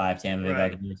 11-5 Tampa Bay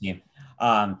Buccaneers team?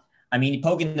 I mean,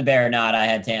 poking the bear or not, I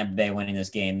had Tampa Bay winning this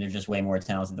game. They're just way more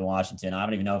talented than Washington. I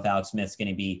don't even know if Alex Smith's going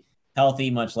to be healthy,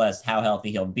 much less how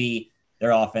healthy he'll be.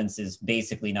 Their offense is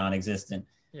basically non-existent.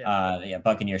 Yeah,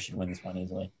 Buccaneers should win this one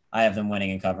easily. I have them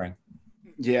winning and covering.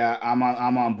 Yeah, I'm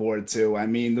on board too. I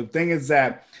mean, the thing is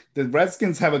that the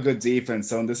Redskins have a good defense.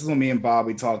 So this is what me and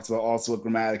Bobby talked about also with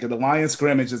Gramatica. The line of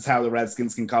scrimmage is how the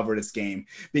Redskins can cover this game,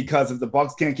 because if the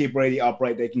Bucs can't keep Brady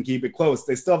upright, they can keep it close.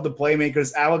 They still have the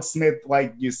playmakers. Alex Smith,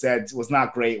 like you said, was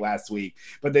not great last week,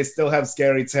 but they still have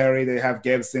Scary Terry. They have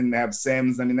Gibson. They have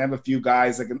Sims. I mean, they have a few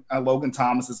guys like Logan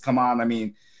Thomas has come on. I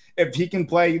mean, if he can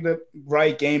play the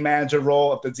right game manager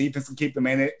role, if the defense can keep them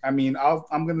in it, I mean,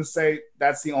 I'm going to say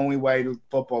that's the only way the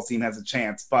football team has a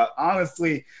chance. But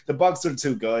honestly, the Bucs are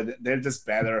too good. They're just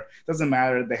better. Doesn't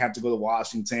matter if they have to go to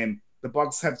Washington. The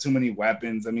Bucs have too many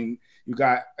weapons. I mean, you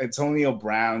got Antonio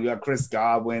Brown, you got Chris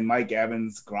Godwin, Mike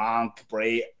Evans, Gronk,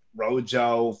 Bray,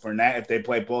 Rojo, Fournette. If they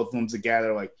play both of them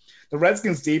together, like the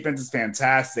Redskins defense is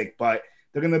fantastic, but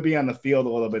they're going to be on the field a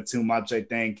little bit too much, I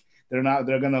think. They're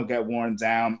going to get worn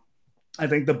down. I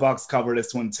think the Bucs cover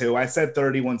this one too. I said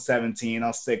 31-17.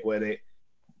 I'll stick with it.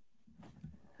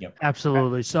 Yep.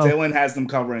 Absolutely. So Dylan has them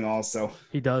covering also.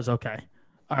 He does. Okay.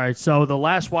 All right. So the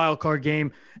last wild card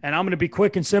game, and I'm going to be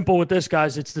quick and simple with this,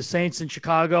 guys. It's the Saints in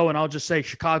Chicago, and I'll just say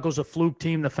Chicago's a fluke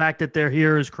team. The fact that they're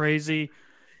here is crazy.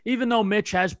 Even though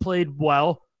Mitch has played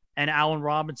well and Allen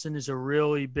Robinson is a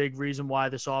really big reason why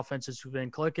this offense has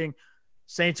been clicking,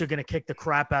 Saints are going to kick the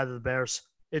crap out of the Bears.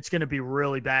 It's going to be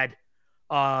really bad.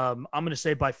 I'm going to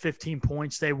say by 15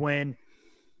 points they win.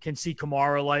 Can see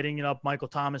Kamara lighting it up, Michael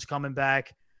Thomas coming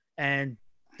back, and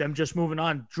them just moving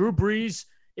on. Drew Brees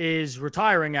is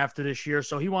retiring after this year,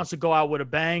 so he wants to go out with a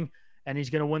bang, and he's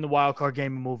going to win the wild card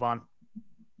game and move on.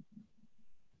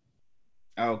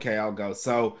 Okay, I'll go.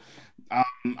 So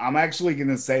I'm actually going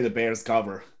to say the Bears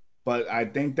cover. But I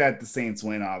think that the Saints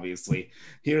win, obviously.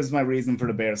 Here's my reason for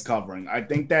the Bears covering. I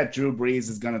think that Drew Brees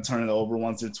is going to turn it over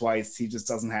once or twice. He just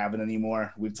doesn't have it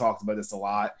anymore. We've talked about this a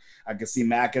lot. I can see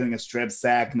Matt getting a strip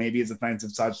sack. Maybe his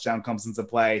offensive touchdown comes into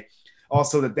play.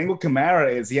 Also, the thing with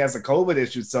Kamara is he has a COVID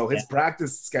issue, so his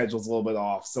practice schedule's a little bit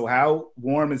off. So how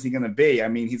warm is he going to be? I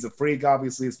mean, he's a freak.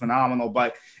 Obviously, he's phenomenal.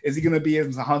 But is he going to be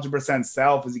his 100%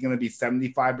 self? Is he going to be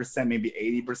 75%,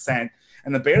 maybe 80%?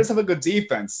 And the Bears have a good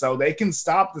defense, so they can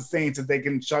stop the Saints if they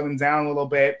can shut them down a little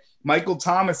bit. Michael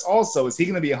Thomas also, is he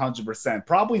going to be 100%?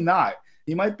 Probably not.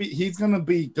 He might be. He's going to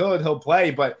be good. He'll play,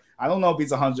 but I don't know if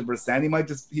he's 100%. He might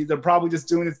just. They're probably just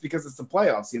doing this because it's the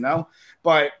playoffs,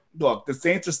 But look, the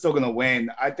Saints are still going to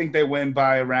win. I think they win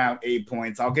by around 8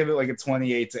 points. I'll give it like a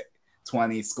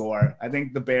 28-20 score. I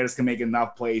think the Bears can make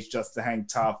enough plays just to hang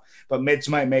tough, but Mitch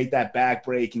might make that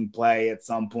back-breaking play at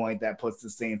some point that puts the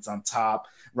Saints on top.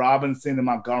 Robinson and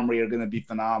Montgomery are going to be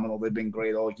phenomenal. They've been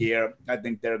great all year. I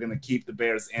think they're going to keep the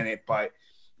Bears in it, but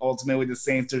ultimately the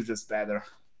Saints are just better.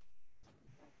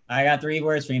 I got 3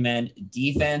 words for you, man.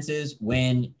 Defenses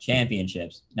win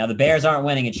championships. Now, the Bears aren't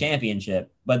winning a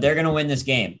championship, but they're going to win this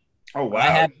game. Oh, wow. I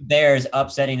have the Bears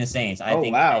upsetting the Saints. I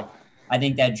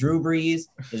think that Drew Brees,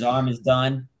 his arm is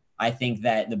done. I think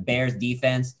that the Bears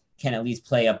defense can at least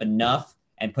play up enough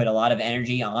and put a lot of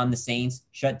energy on the Saints,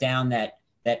 shut down that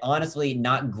that honestly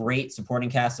not great supporting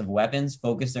cast of weapons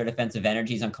focus their defensive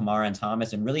energies on Kamara and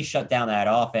Thomas and really shut down that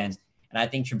offense. And I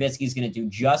think Trubisky is going to do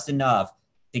just enough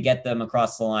to get them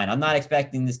across the line. I'm not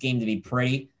expecting this game to be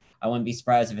pretty. I wouldn't be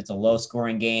surprised if it's a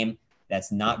low-scoring game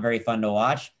that's not very fun to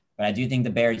watch, but I do think the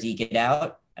Bears eke it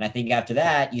out. And I think after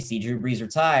that, you see Drew Brees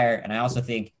retire, and I also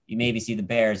think you maybe see the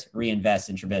Bears reinvest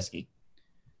in Trubisky.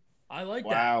 I like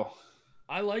that. Wow.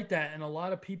 I like that, and a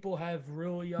lot of people have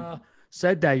really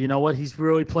said that. You know what? He's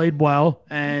really played well,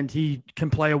 and he can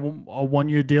play a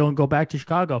one-year deal and go back to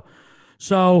Chicago.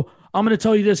 So I'm going to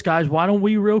tell you this, guys. Why don't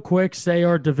we real quick say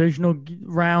our divisional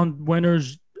round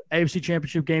winners, AFC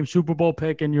Championship game, Super Bowl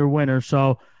pick, and your winner.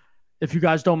 So if you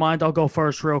guys don't mind, I'll go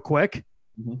first real quick.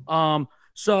 Mm-hmm.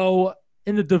 So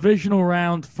in the divisional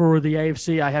round for the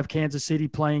AFC, I have Kansas City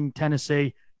playing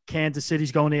Tennessee. Kansas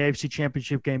City's going to the AFC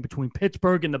Championship game between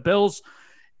Pittsburgh and the Bills.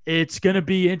 It's going to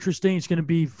be interesting. It's going to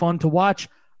be fun to watch.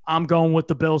 I'm going with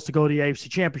the Bills to go to the AFC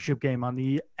Championship game. On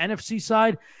the NFC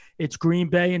side, it's Green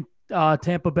Bay and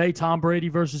Tampa Bay, Tom Brady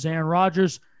versus Aaron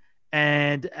Rodgers.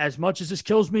 And as much as this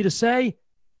kills me to say,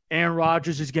 Aaron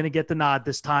Rodgers is going to get the nod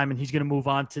this time, and he's going to move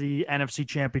on to the NFC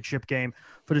Championship game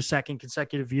for the second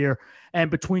consecutive year. And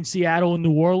between Seattle and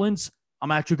New Orleans,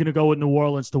 I'm actually going to go with New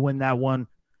Orleans to win that one.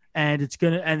 And the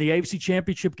AFC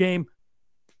Championship game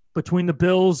between the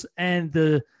Bills and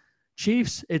the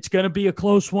Chiefs, it's going to be a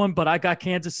close one, but I got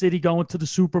Kansas City going to the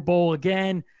Super Bowl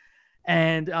again.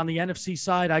 And on the NFC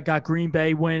side, I got Green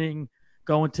Bay winning,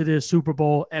 going to the Super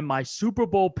Bowl. And my Super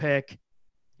Bowl pick,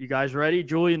 you guys ready?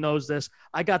 Julian knows this.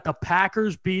 I got the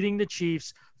Packers beating the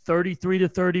Chiefs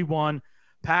 33-31.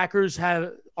 Packers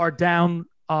are down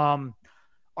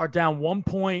 1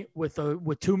 point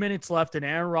with 2 minutes left, and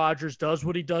Aaron Rodgers does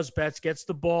what he does best, gets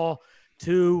the ball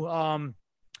to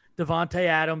Devontae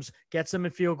Adams, gets him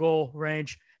in field goal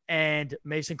range, and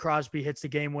Mason Crosby hits the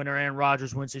game winner. Aaron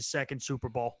Rodgers wins his second Super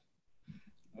Bowl.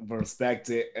 Respect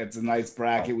it. It's a nice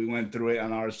bracket. We went through it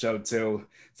on our show too.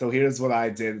 So here's what I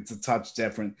did. It's a touch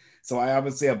different. So I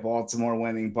obviously have Baltimore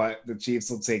winning, but the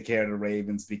Chiefs will take care of the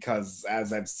Ravens because,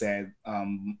 as I've said,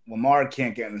 Lamar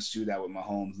can't get in a shootout with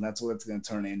Mahomes, and that's what it's going to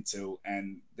turn into.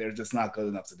 And they're just not good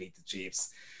enough to beat the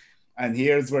Chiefs. And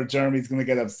here's where Jeremy's going to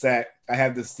get upset. I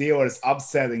have the Steelers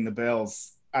upsetting the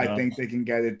Bills. I think they can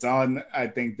get it done. I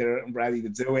think they're ready to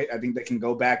do it. I think they can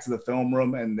go back to the film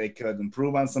room and they could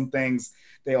improve on some things.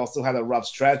 They also had a rough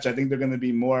stretch. I think they're going to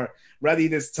be more ready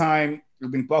this time. I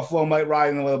think Buffalo might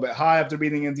ride in a little bit high after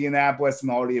beating Indianapolis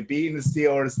and already beating the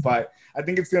Steelers, but I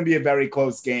think it's going to be a very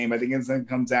close game. I think it's going to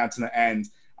come down to the end.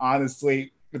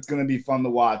 Honestly, it's going to be fun to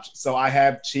watch. So I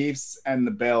have Chiefs and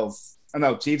the Bills.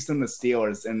 Chiefs and the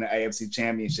Steelers in the AFC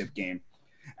Championship game.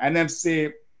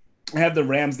 NFC, I have the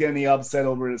Rams getting the upset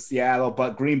over Seattle,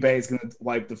 but Green Bay is going to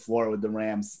wipe the floor with the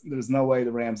Rams. There's no way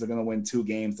the Rams are going to win 2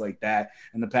 games like that,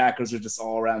 and the Packers are just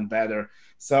all around better.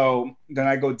 So then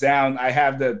I go down. I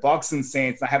have the Bucs and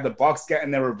Saints. I have the Bucs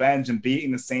getting their revenge and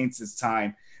beating the Saints this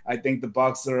time. I think the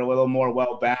Bucs are a little more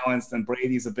well-balanced, and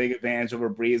Brady's a big advantage over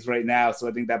Breeze right now, so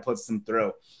I think that puts them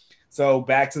through. So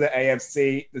back to the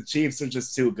AFC, the Chiefs are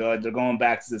just too good. They're going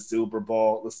back to the Super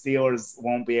Bowl. The Steelers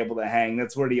won't be able to hang.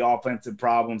 That's where the offensive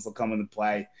problems will come into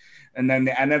play. And then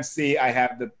the NFC, I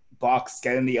have the Bucs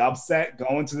getting the upset,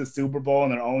 going to the Super Bowl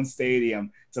in their own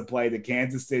stadium to play the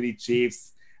Kansas City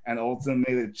Chiefs. And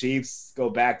ultimately, the Chiefs go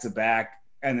back-to-back,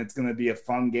 and it's going to be a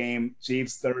fun game.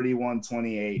 Chiefs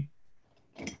 31-28.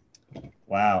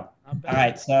 Wow. All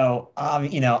right. So,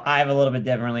 I have a little bit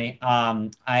differently. I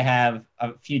have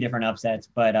a few different upsets,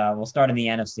 but we'll start in the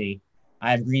NFC.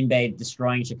 I have Green Bay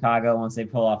destroying Chicago once they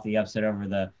pull off the upset over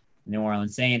the New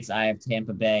Orleans Saints. I have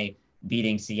Tampa Bay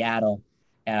beating Seattle,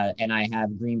 and I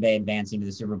have Green Bay advancing to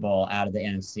the Super Bowl out of the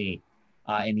NFC.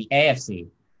 In the AFC,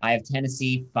 I have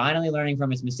Tennessee finally learning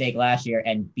from its mistake last year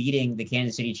and beating the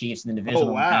Kansas City Chiefs in the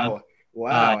divisional round.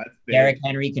 Wow. That's big. Derrick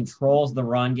Henry controls the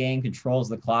run game, controls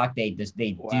the clock. They do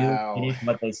finish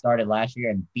what they started last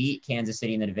year and beat Kansas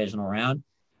City in the divisional round.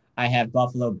 I have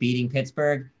Buffalo beating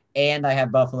Pittsburgh, and I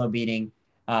have Buffalo beating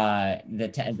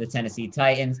the Tennessee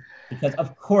Titans because,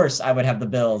 of course, I would have the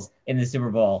Bills in the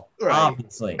Super Bowl, right.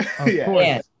 Obviously.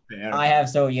 Yeah.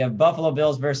 And you have Buffalo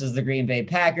Bills versus the Green Bay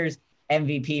Packers,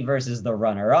 MVP versus the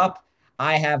runner-up.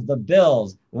 I have the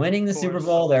Bills winning the Super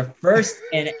Bowl, their first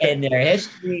in their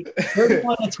history,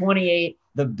 31-28.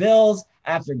 The Bills,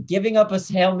 after giving up a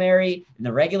Hail Mary in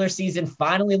the regular season,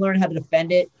 finally learned how to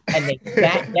defend it, and they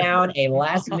bat down a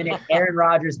last-minute Aaron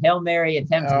Rodgers Hail Mary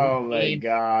attempt to win the game.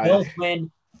 God. Bills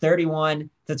win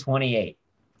 31-28.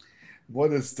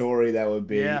 What a story that would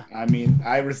be. Yeah. I mean,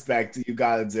 I respect it. You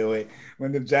got to do it.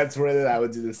 When the Jets were in it, I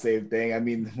would do the same thing. I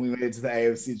mean, we made it to the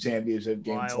AFC Championship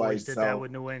game Well, I twice. always did that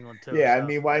with New England too. Yeah, so. I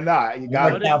mean, why not? You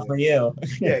got Worked out for you.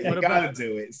 Yeah, you What got to about-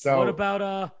 do it. So What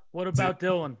about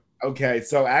Dylan? okay,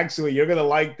 so actually, you're gonna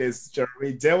like this,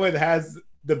 Jeremy. Dylan has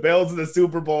the Bills in the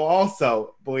Super Bowl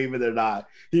also, believe it or not.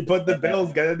 He put the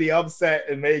Bills getting the upset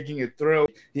and making it through.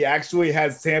 He actually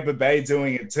has Tampa Bay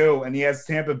doing it too, and he has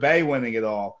Tampa Bay winning it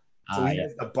all. So he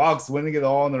has the Bucs winning it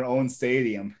all in their own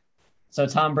stadium. So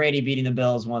Tom Brady beating the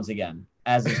Bills once again,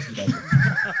 as is today.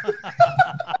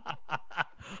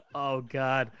 Oh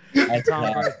God. That's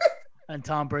And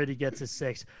Tom Brady gets his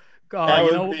 6. That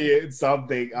would be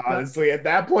something, honestly. At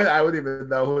that point, I wouldn't even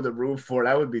know who to root for.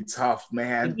 That would be tough,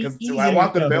 man. Because do I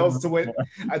want the Bills to win?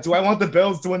 Do I want the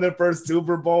Bills to win their first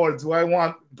Super Bowl, or do I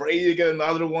want Brady to get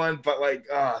another one? But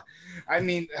I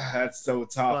mean, that's so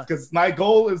tough. Because my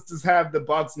goal is to have the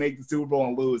Bucs make the Super Bowl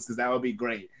and lose, because that would be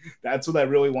great. That's what I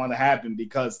really want to happen,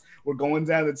 because we're going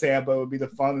down to Tampa. It would be the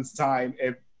funnest time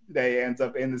if they end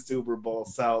up in the Super Bowl.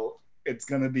 So it's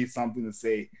going to be something to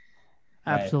see.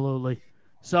 Absolutely.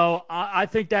 So I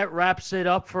think that wraps it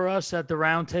up for us at the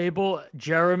round table.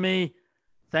 Jeremy,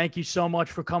 thank you so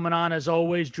much for coming on. As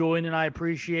always, Julian and I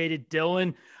appreciate it.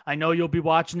 Dylan, I know you'll be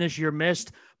watching this. You're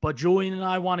missed. But Julian and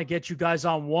I want to get you guys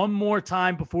on one more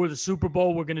time before the Super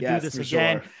Bowl. We're going to do this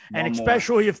again. Sure. And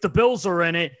especially if the Bills are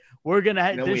in it, we're going to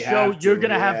have this show. You're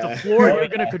going to have the floor. You're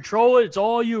going to control it. It's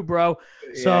all you, bro.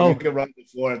 So you can run the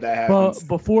floor if that happens. But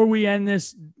before we end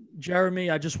this, Jeremy,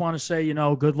 I just want to say,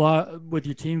 good luck with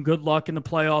your team. Good luck in the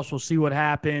playoffs. We'll see what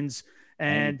happens.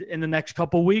 And in the next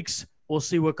couple of weeks, we'll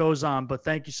see what goes on. But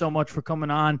thank you so much for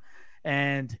coming on.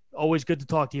 And always good to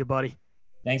talk to you, buddy.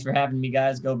 Thanks for having me,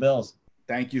 guys. Go Bills.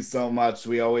 Thank you so much.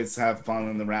 We always have fun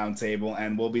on the round table,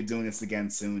 and we'll be doing this again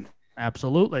soon.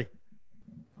 Absolutely.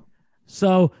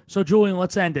 So Julian,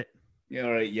 let's end it. All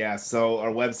right, yeah. So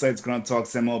our website's Grunt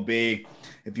Talks MLB.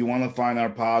 If you want to find our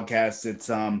podcast, it's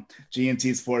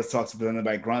GNT Sports Talks presented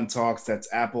by Grunt Talks. That's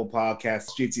Apple Podcasts,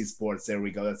 GT Sports. There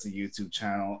we go. That's a YouTube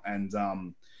channel. And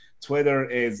Twitter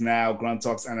is now Grunt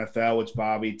Talks NFL, which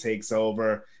Bobby takes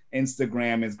over.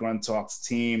 Instagram is Grunt Talks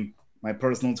Team. My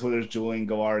personal Twitter is Julian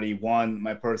Galardi 1.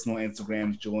 My personal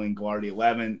Instagram is Julian Galardi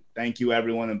 11. Thank you,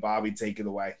 everyone, and Bobby, take it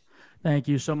away. Thank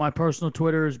you. So my personal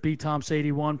Twitter is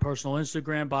bthompson81, personal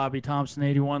Instagram,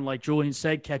 BobbyThompson81. Like Julian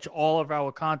said, catch all of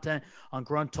our content on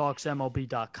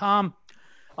grunttalksmlb.com.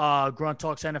 Grunt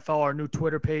Talks NFL, our new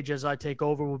Twitter page, as I take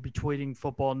over, will be tweeting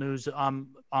football news on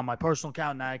my personal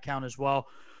account and that account as well.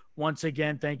 Once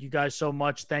again, thank you guys so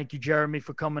much. Thank you, Jeremy,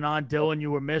 for coming on. Dylan,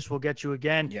 you were missed. We'll get you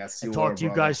again. Yes, and talk to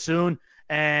you guys soon.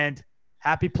 And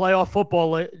happy playoff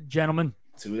football, gentlemen.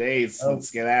 2 days. Let's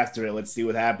get after it. Let's see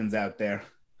what happens out there.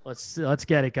 Let's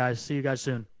get it, guys. See you guys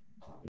soon.